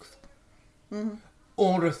parks. Mm-hmm.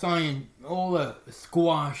 All the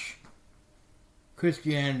squash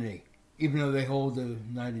Christianity, even though they hold the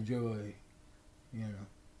Night of Joy,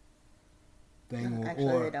 thing. No,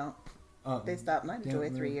 actually, they don't. They stopped Night of Joy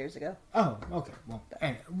 3 years ago. Oh, okay. Well,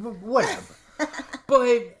 anyway, whatever.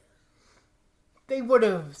 But they would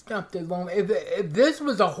have stopped it long. If this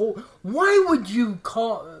was a whole... Why would you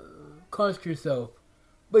cost yourself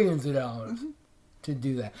billions of dollars to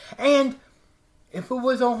do that? And if it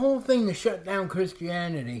was a whole thing to shut down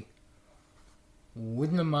Christianity,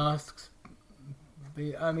 wouldn't the mosques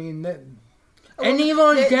be... Any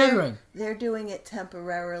large gathering. They're doing it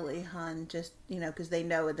temporarily, hon. Just, because they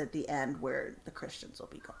know that at the end where the Christians will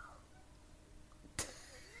be gone.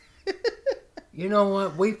 You know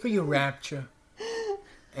what? Wait for your rapture.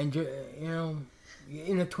 And,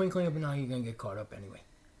 in a twinkling of an eye, you're going to get caught up anyway.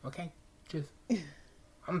 Okay? Just,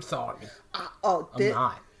 I'm sorry. I'm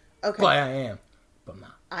not. Okay. But I am. But I'm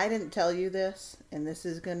not. I didn't tell you this, and this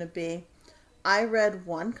is going to be... I read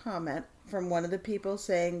one comment from one of the people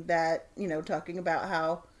saying that, talking about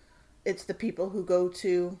how it's the people who go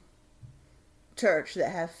to church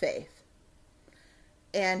that have faith.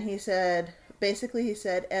 And he said,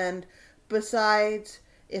 and besides,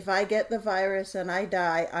 if I get the virus and I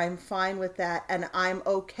die, I'm fine with that, and I'm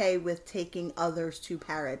okay with taking others to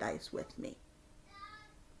paradise with me.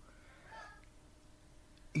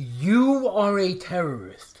 You are a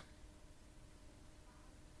terrorist.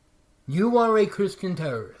 You are a Christian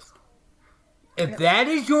terrorist. If that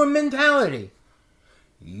is your mentality,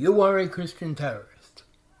 you are a Christian terrorist.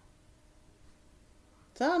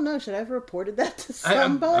 So I don't know. Should I have reported that to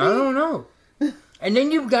somebody? I don't know. And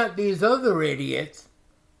then you've got these other idiots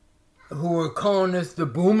who are calling us the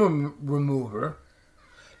boomer remover.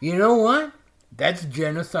 You know what? That's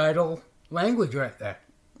genocidal language right there.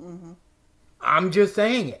 Mm-hmm. I'm just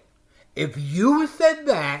saying it. If you said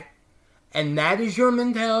that, and that is your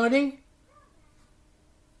mentality,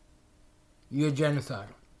 you're genocidal.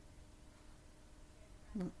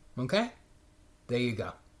 Okay? There you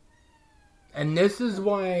go. And this is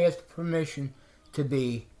why I asked permission to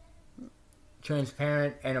be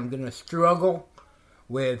transparent, and I'm going to struggle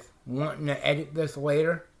with wanting to edit this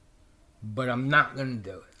later, but I'm not going to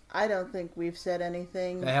do it. I don't think we've said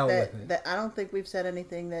anything that I don't think we've said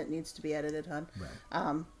anything that needs to be edited, hon.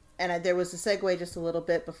 Right. There was a segue just a little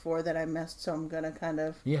bit before that I missed, so I'm going to kind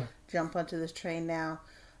of jump onto this train now.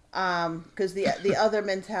 Because the other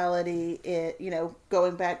mentality,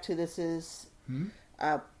 going back to this is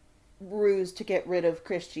ruse to get rid of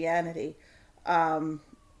Christianity, are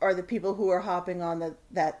the people who are hopping on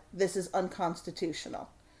that this is unconstitutional.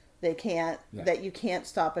 They can't, that you can't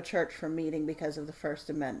stop a church from meeting because of the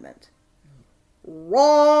First Amendment.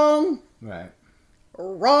 Wrong! Right.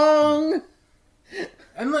 Wrong!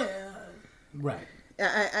 Right.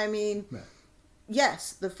 I mean,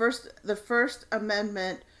 yes, the First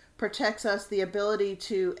Amendment protects us the ability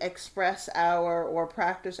to express or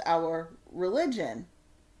practice our religion.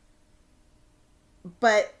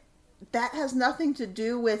 But that has nothing to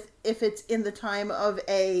do with if it's in the time of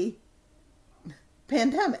a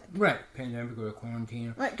pandemic. Right. Pandemic or a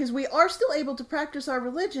quarantine. Right, because we are still able to practice our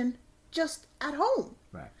religion just at home.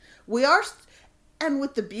 Right. We are, and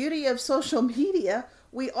with the beauty of social media,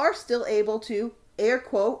 we are still able to, air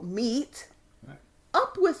quote, meet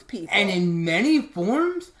up with people. And in many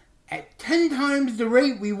forms, at 10 times the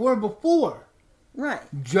rate we were before. Right.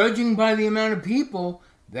 Judging by the amount of people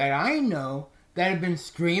that I know that have been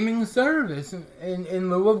streaming service in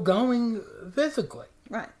lieu of going physically.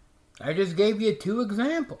 Right. I just gave you 2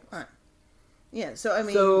 examples. Right. Yeah, so I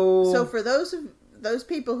mean, so for those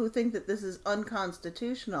people who think that this is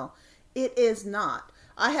unconstitutional, it is not.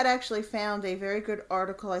 I had actually found a very good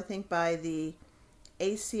article, I think, by the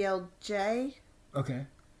ACLJ. Okay.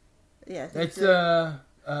 Yeah. That's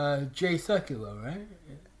Jay Sekulow, right?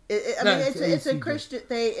 It's a Christian.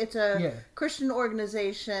 It's a Christian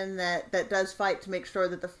organization that does fight to make sure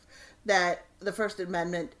that the First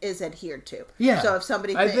Amendment is adhered to. Yeah. So if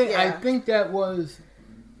somebody, I think that was.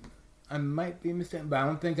 I might be mistaken, but I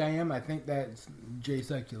don't think I am. I think that's Jay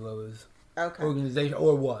Sekulow's organization,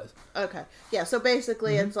 or was. Okay. Yeah. So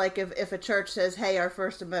basically, it's like if a church says, "Hey, our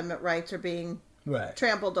First Amendment rights are being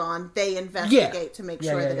trampled on," they investigate to make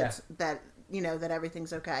sure that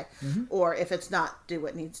everything's okay. Mm-hmm. Or if it's not, do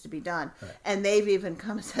what needs to be done. Right. And they've even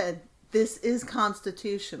come and said, this is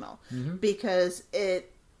constitutional because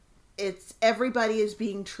it's everybody is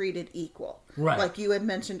being treated equal. Right. Like you had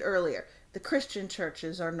mentioned earlier, the Christian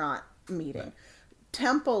churches are not meeting. Right.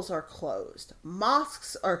 Temples are closed.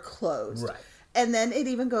 Mosques are closed. Right. And then it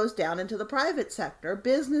even goes down into the private sector.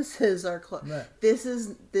 Businesses are closed. Right. This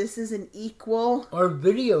is an equal. Or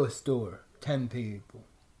video store, 10 people.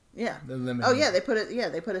 Yeah. They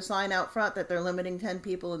put a sign out front that they're limiting 10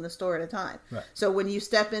 people in the store at a time. Right. So when you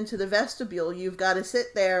step into the vestibule, you've got to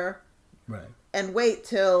sit there and wait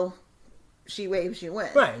till she waves you in.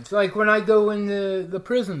 Right. It's like when I go in the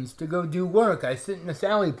prisons to go do work, I sit in the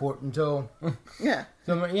sally port until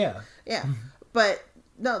But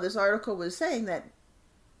no, this article was saying that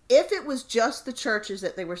if it was just the churches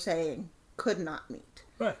that they were saying could not meet,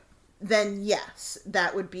 then yes,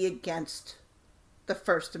 that would be against the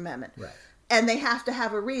First Amendment. Right. And they have to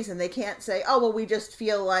have a reason. They can't say, oh, well, we just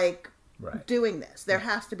feel like doing this. There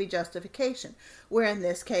has to be justification. Where in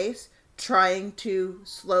this case, trying to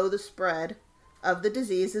slow the spread of the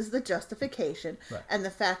disease is the justification. Right. And the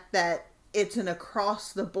fact that it's an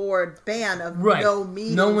across-the-board ban of right. no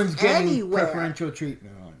meetings no one's getting anywhere preferential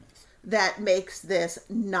treatment on this. that makes this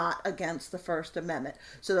not against the First Amendment.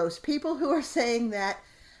 So those people who are saying that,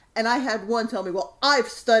 and I had one tell me, well, I've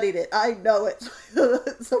studied it. I know it.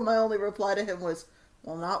 So my only reply to him was,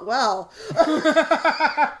 well, not well.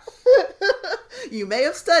 You may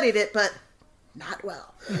have studied it, but not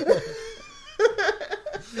well.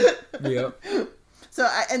 Yep. So,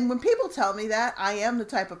 and when people tell me that, I am the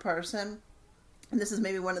type of person, and this is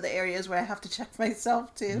maybe one of the areas where I have to check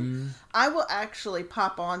myself too, I will actually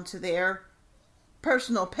pop onto their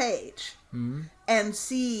personal page and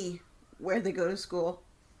see where they go to school,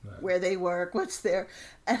 where they work, what's there.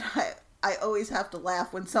 And I always have to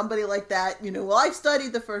laugh when somebody like that, well, I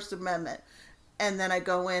studied the First Amendment, and then I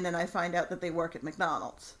go in and I find out that they work at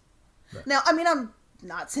McDonald's. Right. Now, I mean, I'm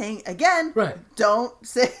not saying, again, don't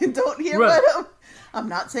hear what I'm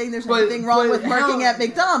not saying there's anything wrong with working at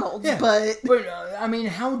McDonald's, but I mean,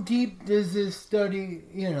 how deep does this study,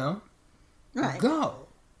 go?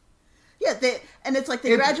 Yeah, and it's like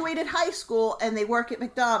they graduated high school and they work at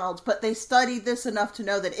McDonald's, but they studied this enough to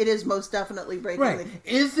know that it is most definitely breaking the...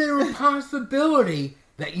 Is there a possibility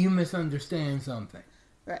that you misunderstand something?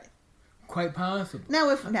 Right. Quite possible.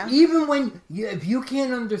 Now, even if you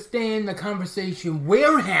can't understand the conversation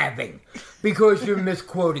we're having because you're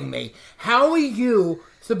misquoting me, how are you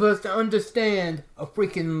supposed to understand a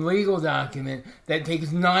freaking legal document that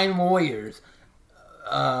takes 9 lawyers,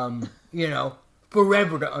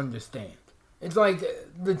 forever to understand? It's like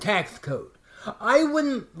the tax code. I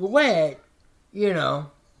wouldn't let,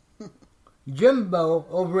 Jimbo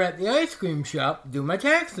over at the ice cream shop do my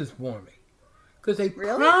taxes for me. Because they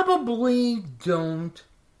probably don't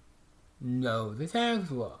know the tax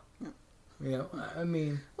law. I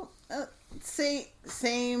mean... Same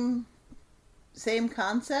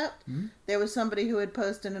concept. Mm-hmm. There was somebody who had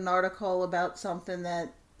posted an article about something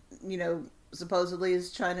that, supposedly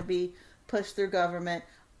is trying to be pushed through government.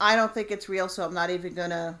 I don't think it's real, so I'm not even going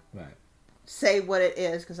to say what it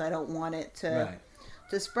is because I don't want it to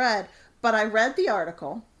spread. But I read the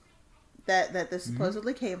article that this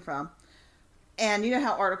supposedly came from. And you know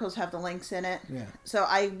how articles have the links in it? Yeah. So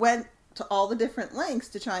I went to all the different links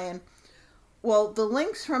to try and... Well, the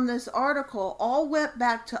links from this article all went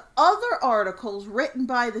back to other articles written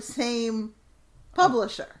by the same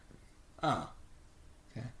publisher. Oh.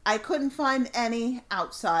 Okay. I couldn't find any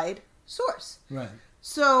outside source. Right.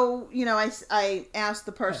 So, I asked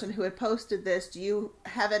the person who had posted this, do you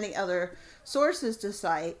have any other sources to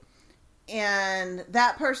cite? And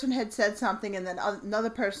that person had said something, and then another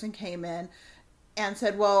person came in and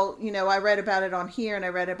said, well, I read about it on here, and I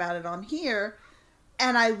read about it on here.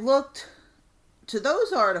 And I looked to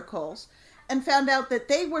those articles and found out that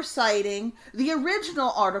they were citing the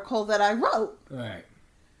original article that I wrote. Right.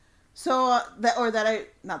 So, that I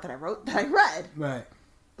read. Right.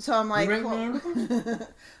 So I'm like, well,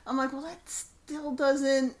 that still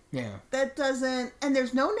doesn't, that doesn't, and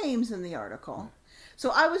there's no names in the article.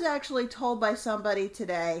 So I was actually told by somebody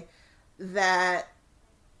today that,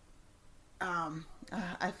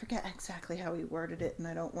 I forget exactly how he worded it, and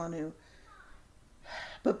I don't want to,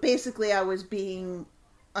 but basically I was being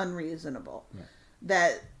unreasonable. Yeah.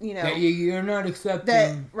 That, that you're not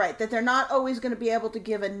accepting. That they're not always going to be able to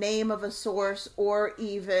give a name of a source, or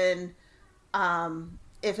even,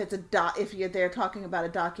 if it's if they're talking about a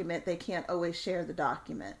document, they can't always share the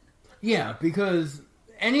document. Yeah, because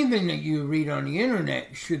anything that you read on the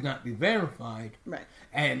internet should not be verified. Right.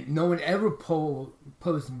 And no one ever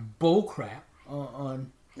posts bullcrap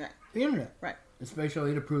on the internet. Right.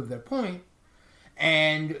 Especially to prove their point.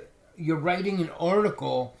 And you're writing an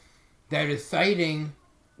article that is citing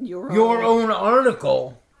your own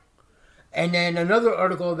article, and then another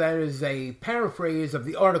article that is a paraphrase of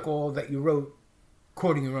the article that you wrote,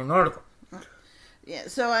 quoting your own article. Yeah,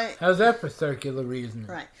 so how's that for circular reasoning?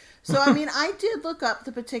 Right. So, I mean, I did look up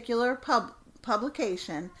the particular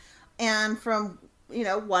publication, and from,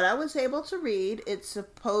 what I was able to read, it's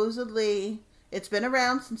been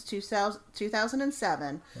around since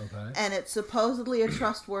 2007, and it's supposedly a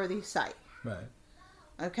trustworthy site. Right.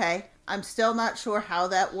 Okay? I'm still not sure how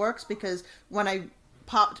that works, because when I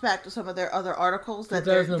popped back to some of their other articles...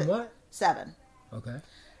 2007. Okay.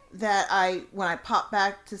 When I popped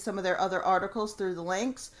back to some of their other articles through the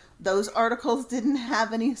links, those articles didn't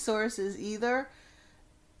have any sources either.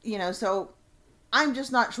 So I'm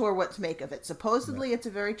just not sure what to make of it. Supposedly it's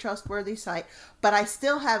a very trustworthy site, but I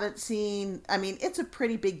still haven't seen... I mean, it's a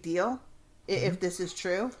pretty big deal if this is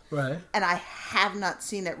true. Right. And I have not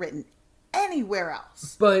seen it written anywhere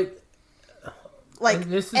else. But like,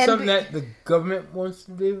 and this is something that the government wants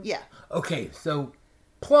to do? Yeah. Okay, so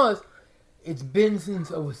plus it's been since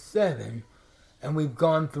 2007 and we've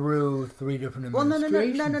gone through 3 different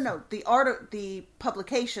administrations. No. The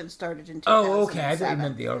publication started in 2007. Oh, okay. I thought you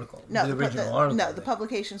meant the article. No, the original article. No, the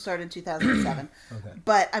publication started in 2007. Okay.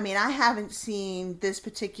 But, I mean, I haven't seen this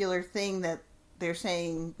particular thing that they're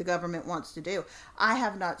saying the government wants to do. I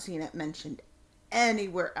have not seen it mentioned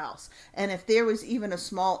anywhere else. And if there was even a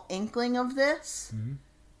small inkling of this,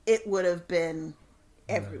 it would have been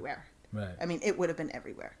everywhere. Right. I mean, it would have been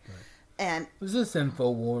everywhere. Right. And was this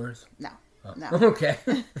InfoWars? No. Oh. No. Okay.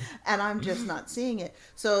 And I'm just not seeing it.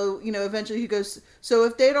 So, eventually he goes, so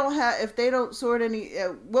if they don't sort any,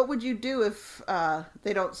 what would you do if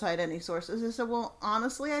they don't cite any sources? I said, well,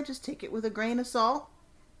 honestly, I just take it with a grain of salt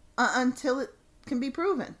until it can be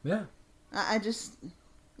proven. Yeah. I just,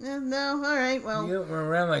 no, all right, well. You don't run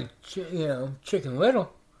around like, Chicken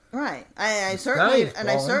Little. Right. I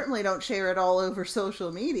certainly don't share it all over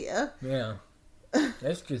social media. Yeah.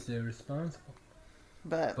 That's just irresponsible.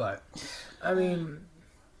 But I mean,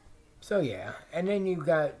 so yeah. And then you've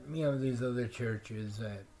got, these other churches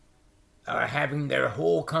that are having their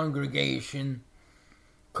whole congregation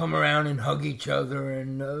come around and hug each other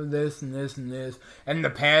and this and this and this. And the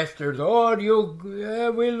pastors,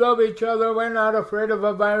 we love each other. We're not afraid of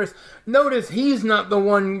a virus. Notice he's not the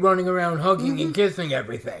one running around hugging and kissing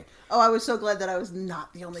everything. Oh, I was so glad that I was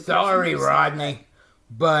not the only person. Sorry, Rodney.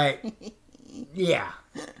 But, yeah.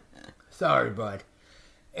 Sorry, bud.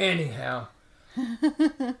 Anyhow,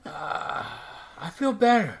 I feel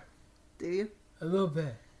better. Do you? A little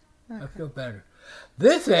bit. Okay. I feel better.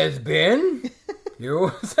 This has been, you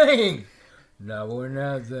were saying, no, we're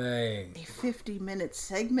not saying. A 50-minute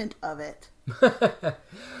segment of it. Wow.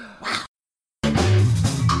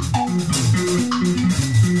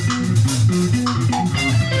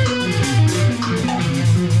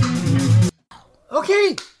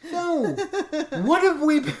 Okay, so, what have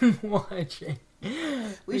we been watching?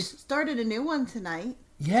 We started a new one tonight.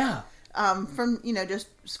 Yeah. From, just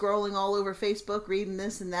scrolling all over Facebook, reading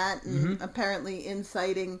this and that, and apparently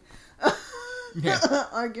inciting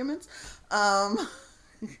arguments.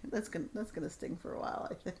 That's gonna sting for a while,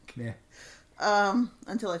 I think. Yeah.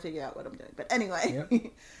 Until I figure out what I'm doing. But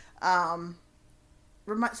anyway,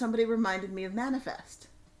 somebody reminded me of Manifest.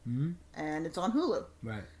 Mm-hmm. And it's on Hulu.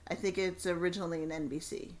 Right. I think it's originally an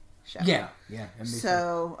NBC show. Yeah, NBC.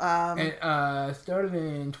 So, it started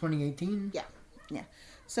in 2018. Yeah.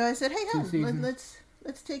 So I said, hey,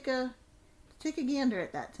 let's take a gander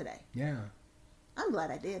at that today. Yeah. I'm glad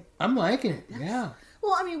I did. I'm liking it. Yeah.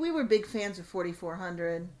 Well, I mean, we were big fans of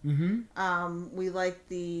 4400. Mm-hmm. We liked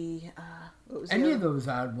the what was any of those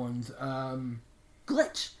odd ones?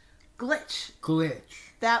 Glitch.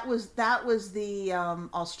 That was the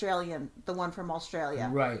Australian, the one from Australia,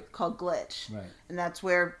 right? Called Glitch, right? And that's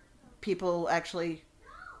where people actually,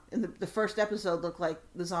 in the first episode, looked like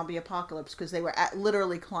the zombie apocalypse because they were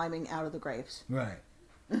literally climbing out of the graves. Right,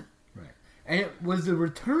 right. And it was The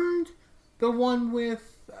Returned, the one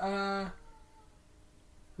with Red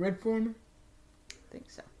Foreman. I think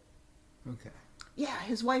so. Okay. Yeah,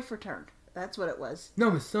 his wife returned. That's what it was. No,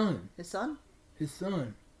 his son. His son. His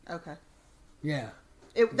son. Okay. Yeah.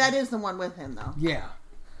 That is the one with him, though. Yeah.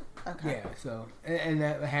 Okay. Yeah, so... And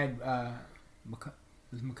that had... was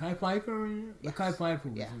Mekhi Phifer in it? Yes. Mekhi Phifer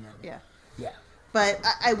was in that one. Yeah. But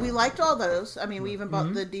we liked all those. I mean, we even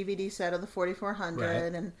bought the DVD set of the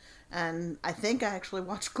 4400, right. and I think I actually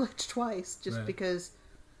watched Glitch twice, just because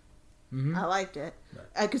I liked it.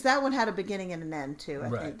 Because that one had a beginning and an end, too. I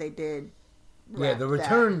think they did... Yeah, The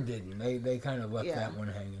Return didn't. They kind of left that one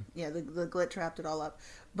hanging. Yeah, the Glitch wrapped it all up.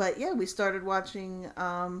 But yeah, we started watching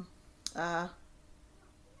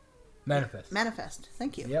Manifest.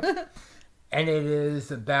 Thank you. Yep. And it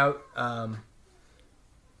is about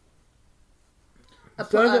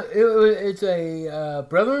it's a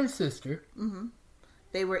brother and sister. Mm-hmm.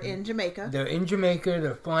 They were in Jamaica. They're in Jamaica.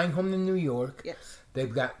 They're flying home to New York. Yes.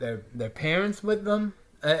 They've got their parents with them,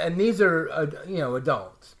 and these are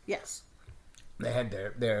adults. Yes. They had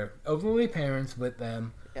their elderly parents with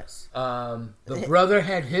them. Yes. The brother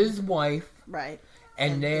had his wife. Right.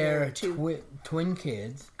 And their twin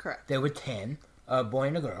kids. Correct. There were 10, a boy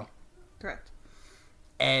and a girl. Correct.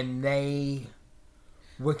 And they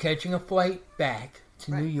were catching a flight back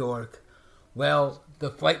to New York. Well, the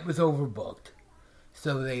flight was overbooked.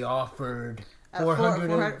 So they offered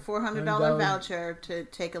 $400 voucher to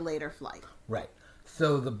take a later flight. Right.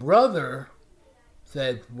 So the brother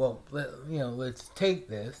said, well, let's take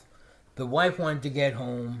this. The wife wanted to get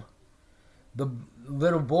home the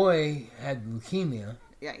little boy had leukemia.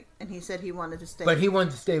 Right, and he said he wanted to stay. But he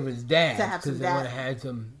wanted to stay with his dad To have some because they want to have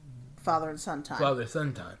some father and son time.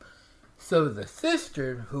 father-son time. So the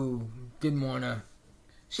sister, who didn't want to,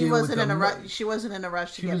 She wasn't in a rush. She wasn't in a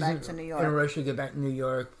rush to get back to New York. In a rush to get back to New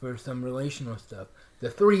York for some relational stuff. The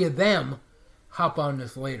three of them hop on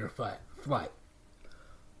this later flight.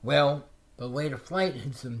 Well, the later flight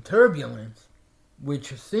had some turbulence,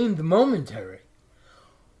 which seemed momentary.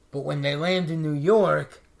 But when they land in New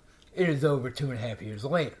York, it is over 2.5 years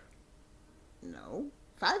later. No,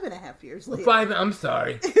 5.5 years later. I'm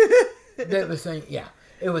sorry. That was saying, yeah.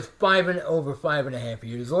 It was over 5.5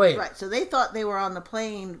 years later. Right, so they thought they were on the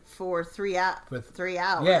plane for 3 hours. 3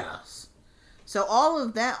 hours. Yeah. So all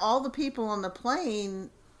the people on the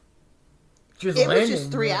plane, Just it landing, was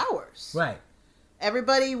just 3 hours. Right.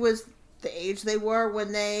 Everybody was the age they were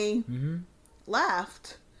when they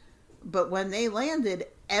left, but when they landed,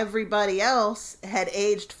 everybody else had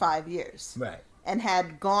aged 5 years. Right. And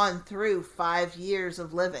had gone through 5 years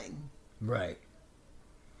of living. Right.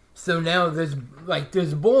 So now this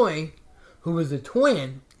boy, who was a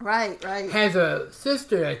twin, right, has a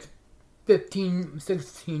sister that's 15,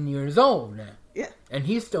 16 years old now. Yeah. And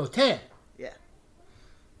he's still 10. Yeah.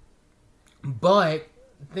 But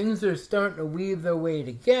things are starting to weave their way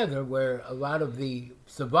together where a lot of the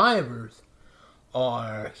survivors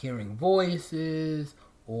are hearing voices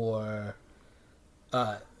or,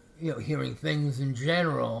 hearing things in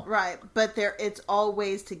general. Right, but it's all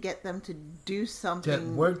ways to get them to do something.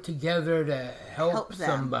 To work together to help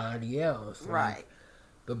somebody else. Right.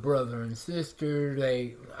 The brother and sister,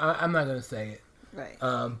 I'm not going to say it. Right.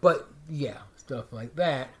 But, yeah, stuff like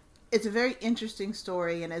that. It's a very interesting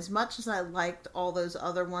story, and as much as I liked all those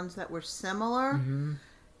other ones that were similar,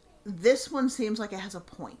 this one seems like it has a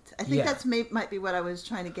point. I think that's might be what I was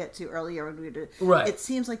trying to get to earlier when we did. Right. It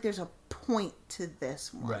seems like there's a point to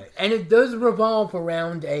this one. Right. And it does revolve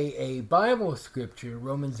around a Bible scripture,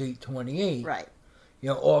 Romans 8:28. Right.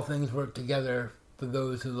 All things work together for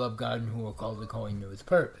those who love God and who are called according to His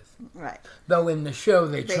purpose. Right. Though in the show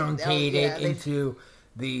they truncate it into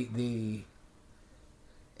the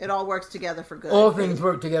it all works together for good. All things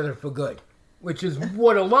work together for good, which is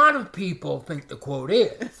what a lot of people think the quote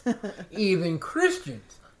is. Even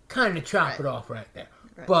Christians kind of chop it off right there.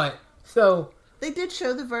 Right. But, so... They did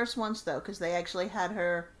show the verse once, though, because they actually had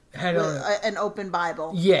her an open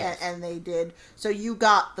Bible. Yes. And they did. So you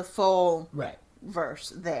got the full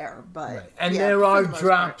verse there. But right. And there are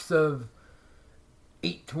drops of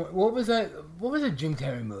 820... What was that? What was a Jim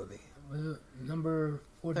Carrey movie? Was it number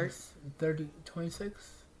 40, 30,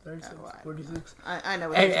 26? 36, 46? I know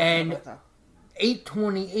what you're talking about, though.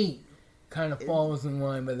 828 kind of falls in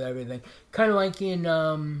line with everything. Kind of like in,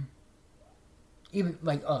 even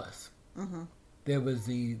like Us. Mm-hmm. There was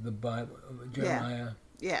the Bible, Jeremiah.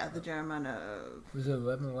 Yeah, the Jeremiah. Was it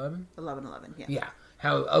 11:11? 11:11, yeah. Yeah.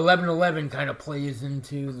 How 11:11 kind of plays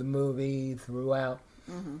into the movie throughout.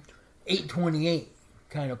 Mm-hmm. 828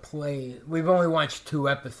 kind of plays. We've only watched 2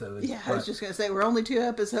 episodes. Yeah, I was just going to say, we're only 2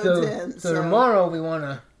 episodes in. So tomorrow we want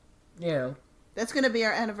to, That's going to be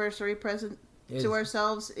our anniversary present to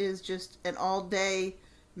ourselves, is just an all-day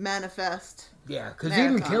manifest. Yeah, because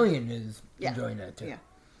even Killian is enjoying that too.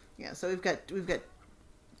 Yeah. So we've got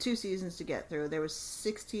 2 seasons to get through. There was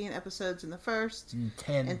 16 episodes in the first, and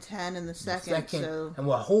 10 in the second. So, and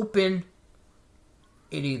we're hoping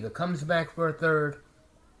it either comes back for a third,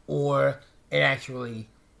 or it actually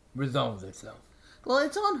resolves itself. Well,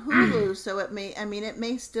 it's on Hulu, so it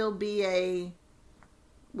may still be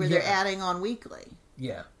where they're adding on weekly.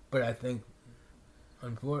 Yeah, but I think,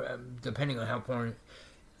 depending on how far,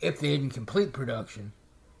 if they didn't complete production,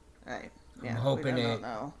 right? I'm hoping it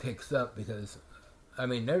picks up, because,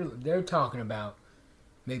 they're talking about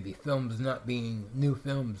maybe new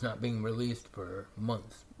films not being released for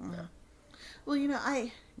months. Mm-hmm. Yeah.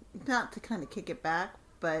 Well, not to kind of kick it back,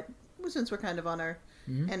 but since we're kind of on our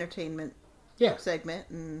entertainment segment,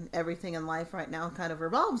 and everything in life right now kind of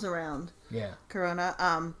revolves around Corona,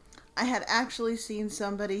 I had actually seen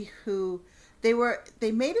somebody who they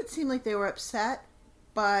made it seem like they were upset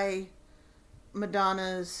by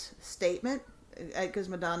Madonna's statement, because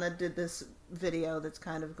Madonna did this video that's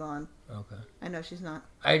kind of gone. Okay. I know she's not.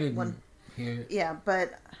 I didn't hear it. Yeah,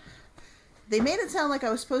 but they made it sound like I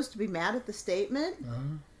was supposed to be mad at the statement,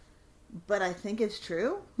 but I think it's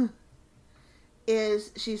true.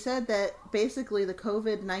 Is she said that basically the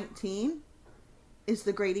COVID-19 is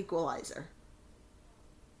the great equalizer.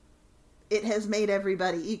 It has made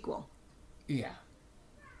everybody equal. Yeah.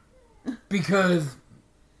 Because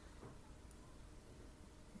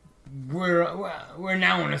we're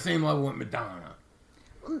now on the same level with Madonna.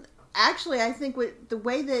 actually, I think the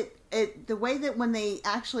way that when they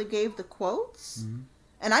actually gave the quotes,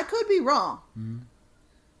 and I could be wrong.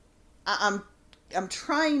 I'm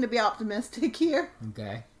trying to be optimistic here.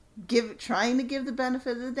 Okay. Trying to give the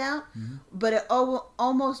benefit of the doubt, but it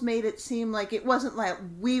almost made it seem like it wasn't like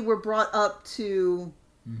we were brought up to,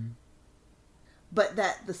 but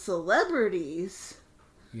that the celebrities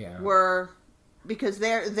were, because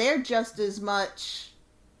they're just as much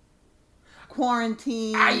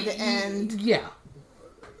quarantined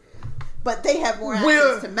but they have more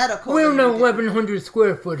access to medical. We're in an 1,100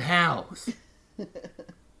 square foot house.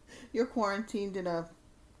 You're quarantined in a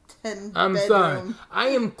 10 I'm bedroom. sorry. I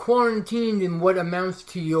am quarantined in what amounts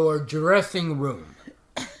to your dressing room.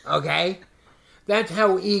 Okay? That's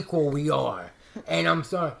how equal we are. And I'm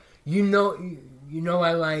sorry. You know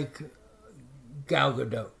I like Gal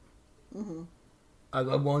Gadot. I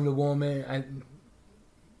love Wonder Woman.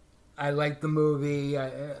 I like the movie.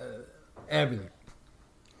 Everything.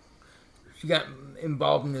 She got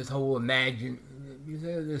involved in this whole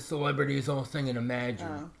the celebrities all singing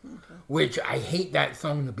Imagine. Which I hate that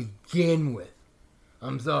song to begin with.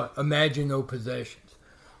 I'm sorry. Imagine no possessions.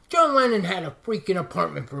 John Lennon had a freaking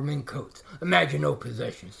apartment for mink coats. Imagine no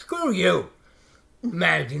possessions. Screw you.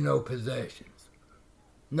 Imagine no possessions.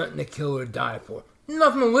 Nothing to kill or die for.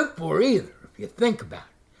 Nothing to live for either, if you think about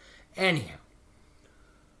it. Anyhow.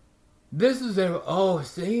 This is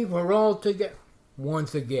see, we're all together.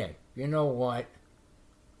 Once again. You know what?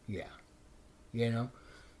 Yeah. You know?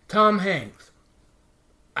 Tom Hanks.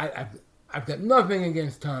 I've got nothing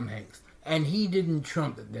against Tom Hanks. And he didn't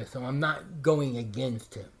trumpet this, so I'm not going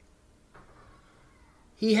against him.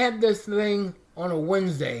 He had this thing on a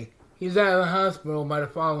Wednesday. He's out of the hospital by the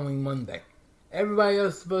following Monday. Everybody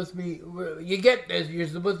else is supposed to be... You get this, you're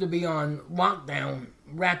supposed to be on lockdown,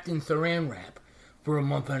 wrapped in saran wrap for a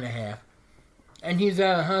month and a half. And he's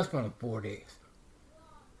out of the hospital in 4 days.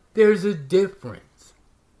 There's a difference.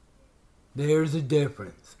 There's a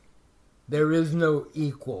difference. There is no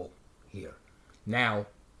equal here. Now,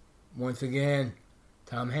 once again,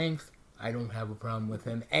 Tom Hanks, I don't have a problem with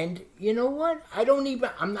him. And you know what?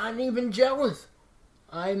 I'm not even jealous.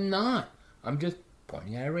 I'm not. I'm just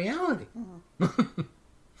pointing out a reality.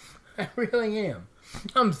 I really am.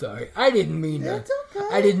 I'm sorry. I didn't mean That's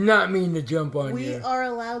okay. I did not mean to jump on you. We are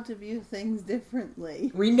allowed to view things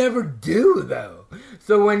differently. We never do, though.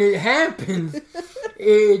 So when it happens,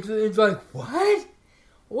 it's like, what?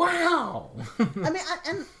 Wow. I mean,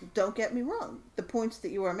 and don't get me wrong. The points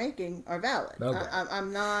that you are making are valid. Okay.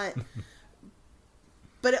 I'm not...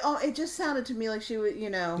 But it just sounded to me like she was,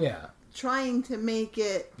 trying to make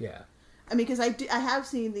it... Yeah. I mean, because I have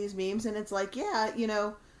seen these memes, and it's like,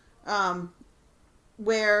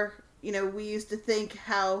 where, we used to think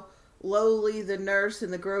how lowly the nurse in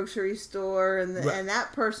the grocery store and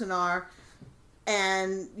that person are,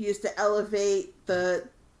 and used to elevate the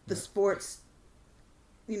sports,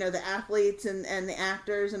 the athletes and the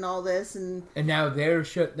actors and all this. And now they're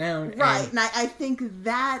shut down. Right. And I think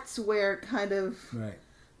that's where kind of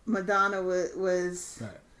Madonna was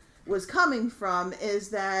coming from, is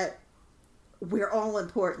that we're all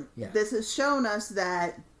important. Yeah. This has shown us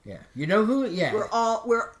that... Yeah. You know who? Yeah.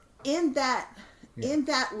 We're in that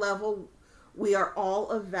level. We are all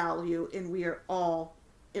of value and we are all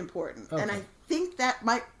important. Okay. And I think that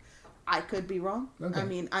I could be wrong. Okay. I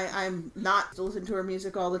mean, I'm not listening to her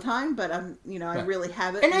music all the time, but I really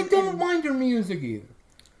haven't. And I don't mind her music either.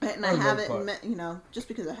 And I haven't, just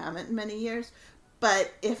because I haven't in many years.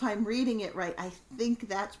 But if I'm reading it right, I think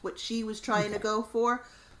that's what she was trying to go for.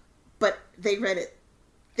 But they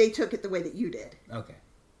took it the way that you did. Okay.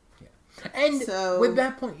 And with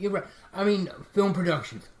that point, you're right. I mean, film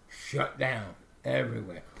productions shut down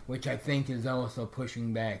everywhere, which I think is also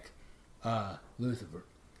pushing back Lucifer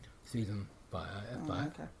season 5.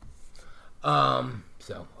 Okay.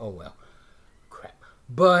 So, oh well, crap.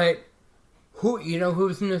 But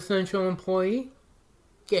who's an essential employee?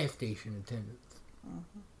 Gas station attendants.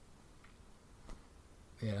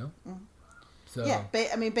 So yeah.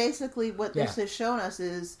 Basically, what this has shown us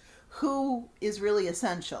is who is really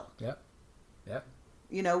essential. Yep.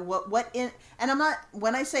 And I'm not,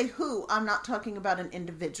 when I say who, I'm not talking about an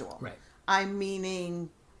individual. Right. I'm meaning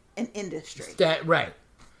an industry. Right.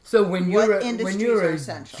 So when you're a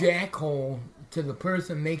essential? jackhole to the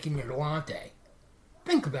person making your latte,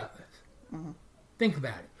 think about this. Mm-hmm. Think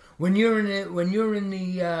about it. When you're in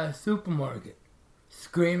the supermarket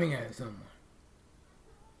screaming at someone,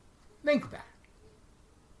 think about it.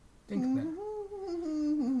 Think about it.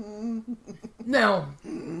 No,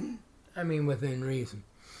 I mean within reason,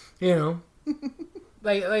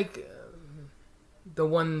 like the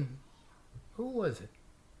one, who was it?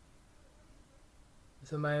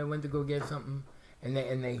 somebody went to go get something, and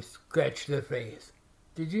they scratched their face.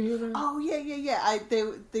 Did you hear that? Oh yeah.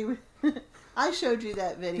 They I showed you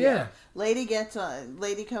that video. Yeah. Lady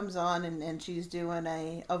comes on and she's doing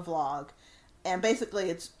a vlog, and basically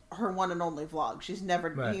it's her one and only vlog. She's never,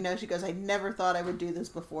 Right. she goes, I never thought I would do this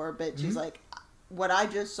before, but she's like, what I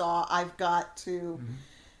just saw, I've got to.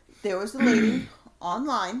 There was a lady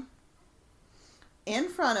online in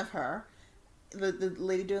front of her, the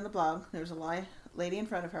lady doing the vlog. There was a lady in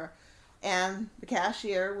front of her, and the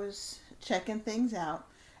cashier was checking things out,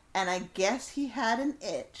 and I guess he had an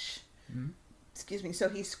itch. Excuse me. So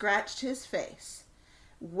he scratched his face,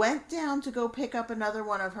 went down to go pick up another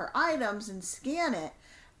one of her items and scan it,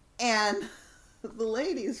 and the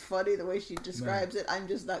lady is funny the way she describes it. I'm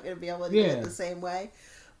just not going to be able to do it the same way.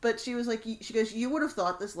 But she was like, she goes, you would have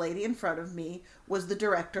thought this lady in front of me was the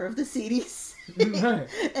director of the CDC. Right.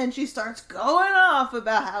 And she starts going off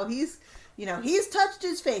about how he's touched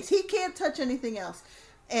his face. He can't touch anything else.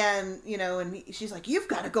 And, she's like, you've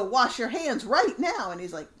got to go wash your hands right now. And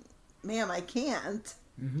he's like, ma'am, I can't.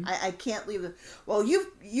 I can't leave the... Well,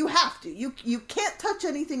 you have to. You can't touch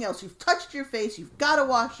anything else. You've touched your face. You've got to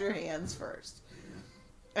wash your hands first.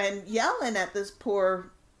 And yelling at this poor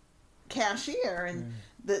cashier, and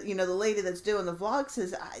the lady that's doing the vlog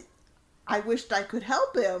says, I wished I could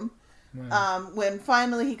help him. When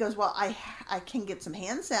finally he goes, well, I can get some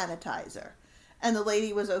hand sanitizer. And the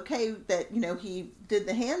lady was okay that, he did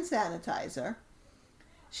the hand sanitizer.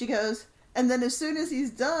 She goes, and then as soon as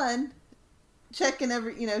he's done checking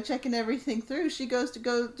everything through, she goes to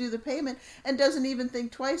go do the payment and doesn't even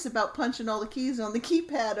think twice about punching all the keys on the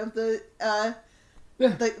keypad of the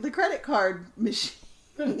credit card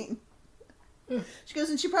machine. She goes,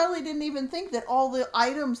 and she probably didn't even think that all the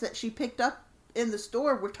items that she picked up in the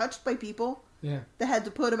store were touched by people that had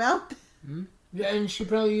to put them out. Yeah, and she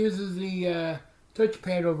probably uses the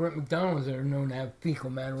touchpad over at McDonald's that are known to have fecal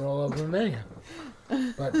matter all over them anyhow.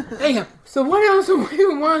 But anyhow, so what else are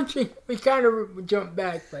we watching? We kind of jumped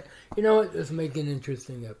back, but you know what? Let's make an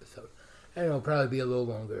interesting episode. And it'll probably be a little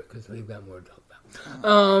longer because we've got more to talk about.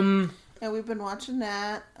 And we've been watching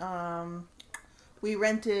that. We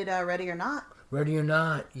rented Ready or Not. Ready or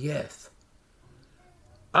Not, yes.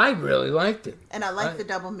 I really liked it. And I like the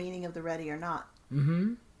double meaning of the Ready or Not.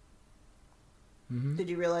 Did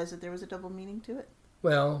you realize that there was a double meaning to it?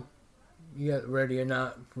 Well, you got Ready or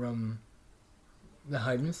Not from the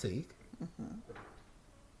hide and seek.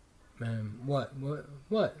 And what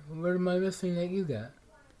am I missing that you got?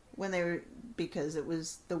 Because it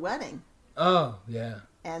was the wedding. Oh, yeah.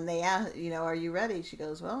 And they asked, are you ready? She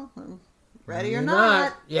goes, well, ready or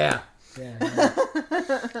not. Yeah.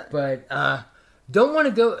 But don't want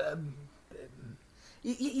to go.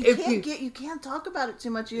 You can't talk about it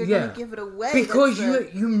too much. You're going to give it away. Because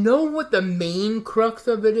you know what the main crux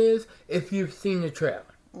of it is if you've seen the trailer.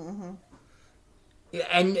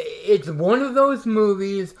 And it's one of those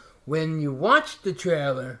movies, when you watch the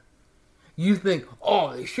trailer, you think,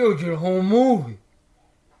 oh, they showed you the whole movie.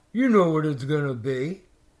 You know what it's going to be.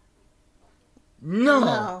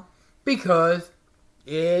 No. Because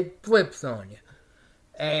it flips on you.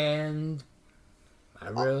 And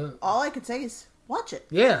all I could say is watch it.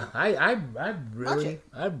 Yeah, I really.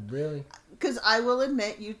 Because I will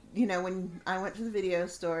admit, when I went to the video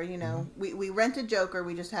store, we rented Joker,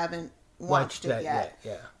 we just haven't watched it yet.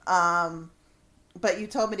 Yeah. But you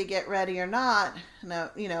told me to get Ready or Not. No,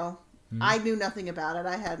 I knew nothing about it.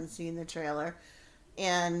 I hadn't seen the trailer.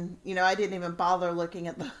 And, I didn't even bother looking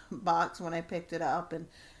at the box when I picked it up. And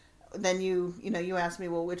then you asked me,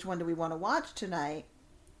 well, which one do we want to watch tonight?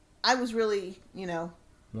 I was really,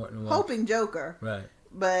 hoping Joker. Right.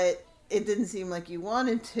 But it didn't seem like you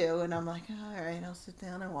wanted to. And I'm like, all right, I'll sit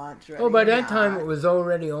down and watch Ready by or that Not. time it was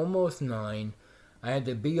already almost 9. I had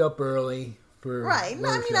to be up early for right. No,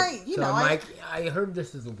 I heard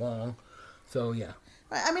this is long, so yeah.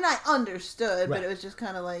 Right. I mean, I understood, but it was just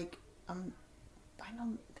kind of like, I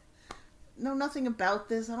don't know nothing about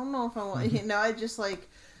this. I don't know if I want. I just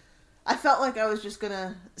I felt like I was just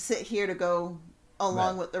gonna sit here to go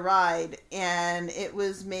along with the ride, and it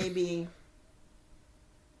was maybe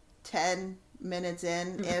 10 minutes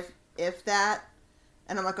in, if that,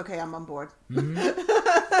 and I'm like, okay, I'm on board.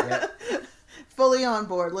 Fully on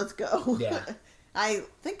board. Let's go. Yeah. I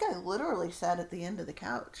think I literally sat at the end of the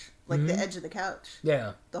couch, the edge of the couch.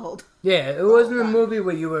 Yeah. The whole time. Yeah, it wasn't a movie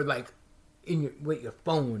where you were with your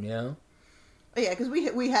phone, Oh, yeah, because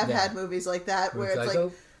we have had movies like that where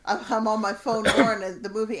it's I'm on my phone more and the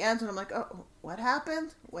movie ends and I'm like, oh, what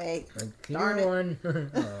happened? Wait, darn it.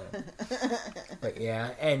 But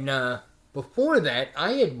yeah, and before that,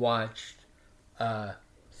 I had watched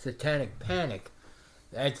Satanic Panic,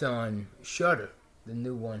 That's on Shudder, the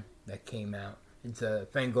new one that came out. It's a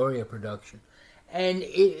Fangoria production. And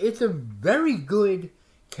it's a very good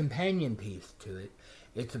companion piece to it.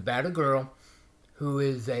 It's about a girl who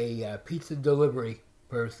is a pizza delivery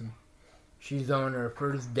person. She's on her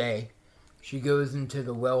first day. She goes into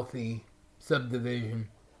the wealthy subdivision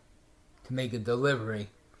to make a delivery.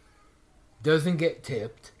 Doesn't get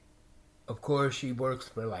tipped. Of course, she works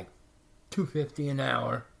for like $2.50 an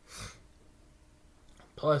hour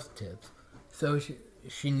plus tips. So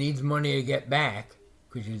she needs money to get back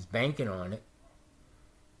because she's banking on it.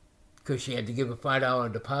 Because she had to give a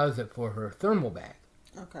 $5 deposit for her thermal bag.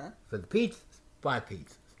 Okay. For the pizzas. 5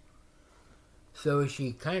 pizzas. So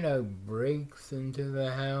she kind of breaks into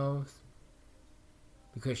the house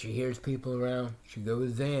because she hears people around. She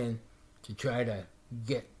goes in to try to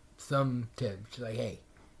get some tips. She's like, hey,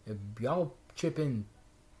 if y'all chip in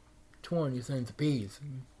 20 cents a piece,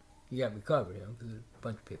 you got me covered, because there's a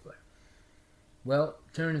bunch of people there. Well,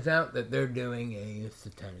 turns out that they're doing a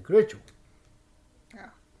satanic ritual. Yeah.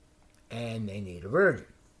 And they need a virgin.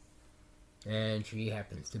 And she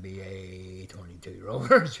happens to be a 22-year-old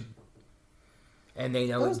virgin. And they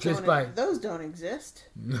know those it just by... Those don't exist.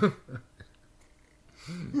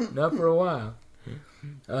 Not for a while.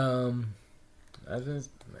 I was,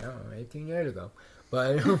 18 years ago.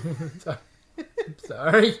 But,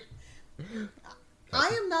 sorry. I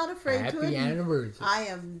am not afraid to admit. Happy anniversary. I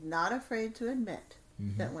am not afraid to admit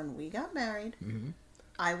that when we got married,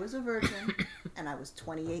 I was a virgin and I was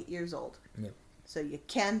 28 years old. Yep. So you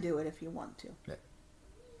can do it if you want to.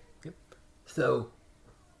 Yep. So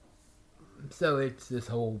it's this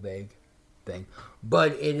whole vague thing.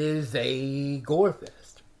 But it is a gore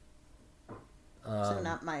fest. So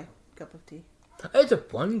not my cup of tea. It's a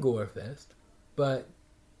fun gore fest. But,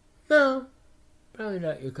 no, probably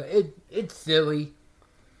not your cup. It's silly.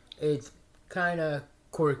 It's kind of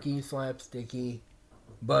quirky, slapsticky,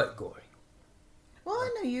 but gory. Well, I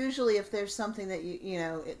know usually if there's something that you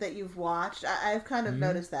know that you've watched, I've kind of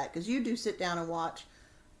noticed that because you do sit down and watch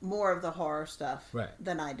more of the horror stuff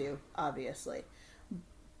than I do, obviously.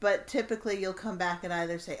 But typically, you'll come back and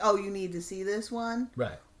either say, "Oh, you need to see this one,"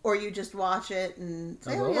 right, or you just watch it and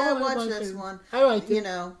say, "Oh, I watch this one." I like it. You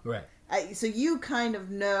know, right. So you kind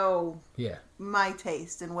of know, yeah, my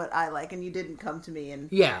taste and what I like, and you didn't come to me and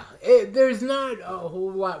there's not a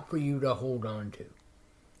whole lot for you to hold on to.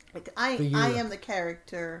 Like I am the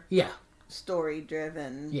character. Yeah. Story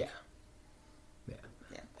driven. Yeah.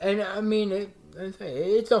 And I mean,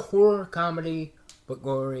 it's a horror comedy, but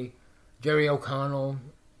gory. Jerry O'Connell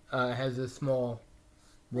has a small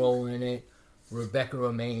role in it. Rebecca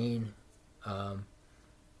Romijn,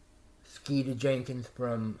 Skeeta Jenkins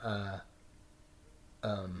from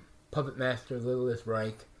Puppet Master Lilith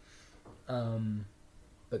Reich.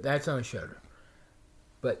 But that's on Shudder.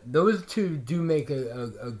 But those two do make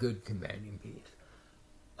a good companion piece.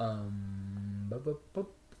 What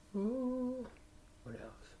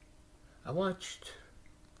else? I watched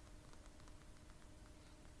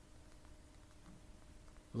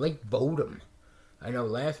Lake Bodom. I know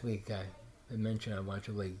last week I mentioned I watched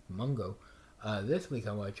Lake Mungo. This week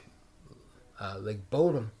I watched Lake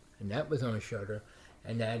Bodom, and that was on Shudder,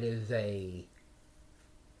 and that is a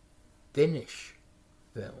Finnish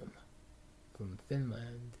film. From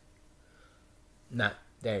Finland. Not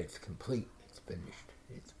that it's complete. It's finished.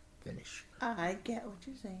 It's finished. I get what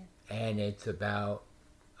you're saying. And it's about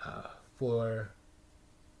 4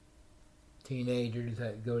 teenagers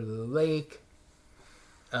that go to the lake.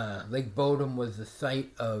 Lake Bodom was the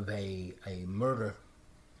site of a murder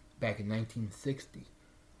back in 1960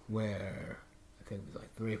 where I think it was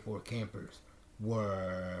like 3 or 4 campers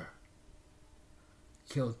were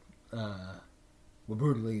killed, were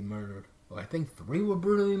brutally murdered. Well, I think 3 were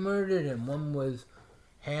brutally murdered, and 1 was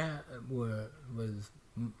half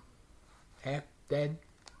dead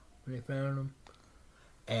when they found him,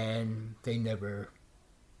 and they never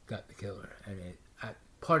got the killer. And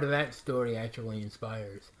part of that story actually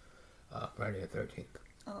inspires Friday the 13th.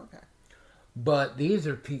 Oh, okay. But these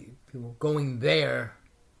are people going there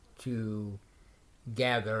to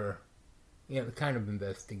gather, kind of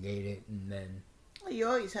investigate it, and then. Well, you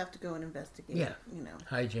always have to go and investigate. Yeah. You know.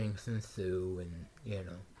 Hijinks ensue, and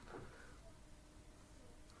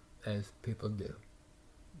as people do.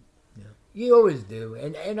 You always do,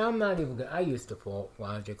 and I'm not even gonna. I used to fault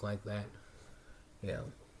logic like that.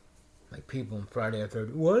 Like people on Friday the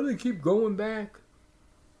 13th. Why do they keep going back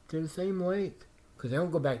to the same lake? Because they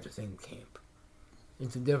don't go back to the same camp.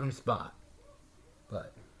 It's a different spot.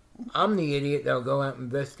 But I'm the idiot that'll go out and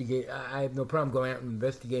investigate. I have no problem going out and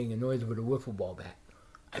investigating a noise with a wiffle ball bat.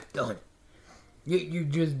 I've done it. You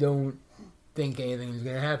just don't think anything was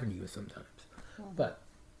going to happen to you sometimes. But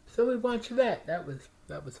so we watched that. That was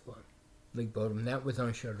fun. League Bodom. That was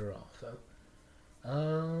on Shudder also.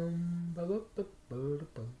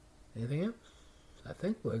 Anything else? I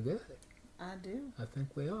think we're good. I do. I think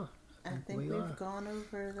we are. I think we've gone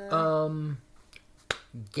over the...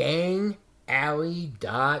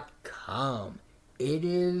 GangAlley.com. It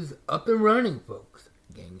is up and running, folks.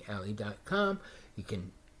 GangAlley.com. You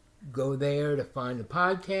can go there to find the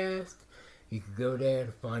podcast. You can go there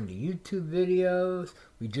to find the YouTube videos.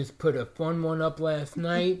 We just put a fun one up last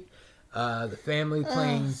night. The family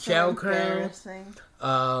playing Chow Crown.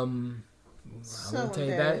 I won't tell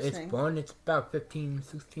you that. It's fun. It's about 15,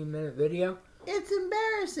 16-minute video. It's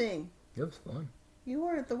embarrassing. It was fun. You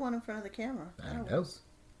weren't the one in front of the camera. I know.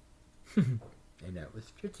 And that was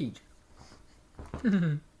strategic.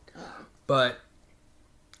 But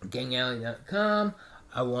GangAlley.com.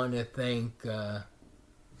 I want to thank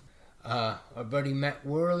our buddy Matt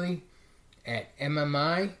Worley at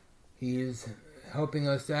MMI. He is helping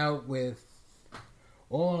us out with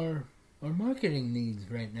all our marketing needs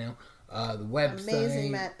right now. The website.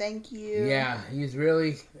 Amazing, Matt. Thank you. Yeah, he's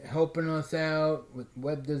really helping us out with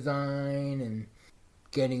web design and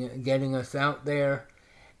getting us out there.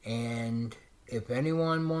 And if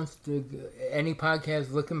anyone wants to, any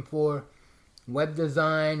podcast looking for web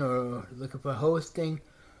design or looking for hosting,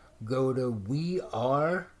 go to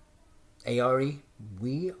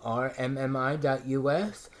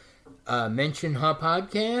WeAreMMI.us. Mention our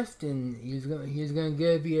podcast, and he's gonna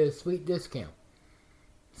give you a sweet discount.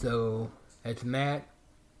 So that's Matt.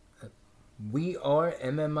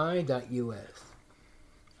 WeAreMMI.us.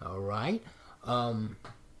 All right.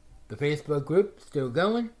 The Facebook group still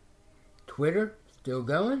going. Twitter still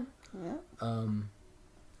going. Yeah.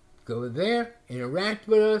 Go there, interact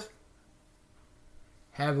with us.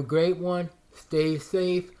 Have a great one. Stay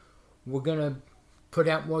safe. We're gonna put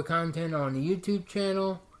out more content on the YouTube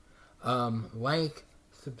channel. Like,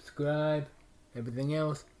 subscribe, everything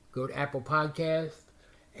else. Go to Apple Podcasts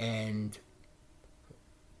and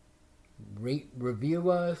rate,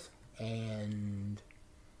 review us, and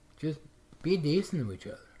just be decent to each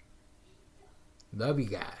other. Love you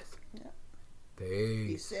guys. Yeah. Peace.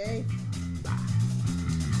 Be safe. Bye.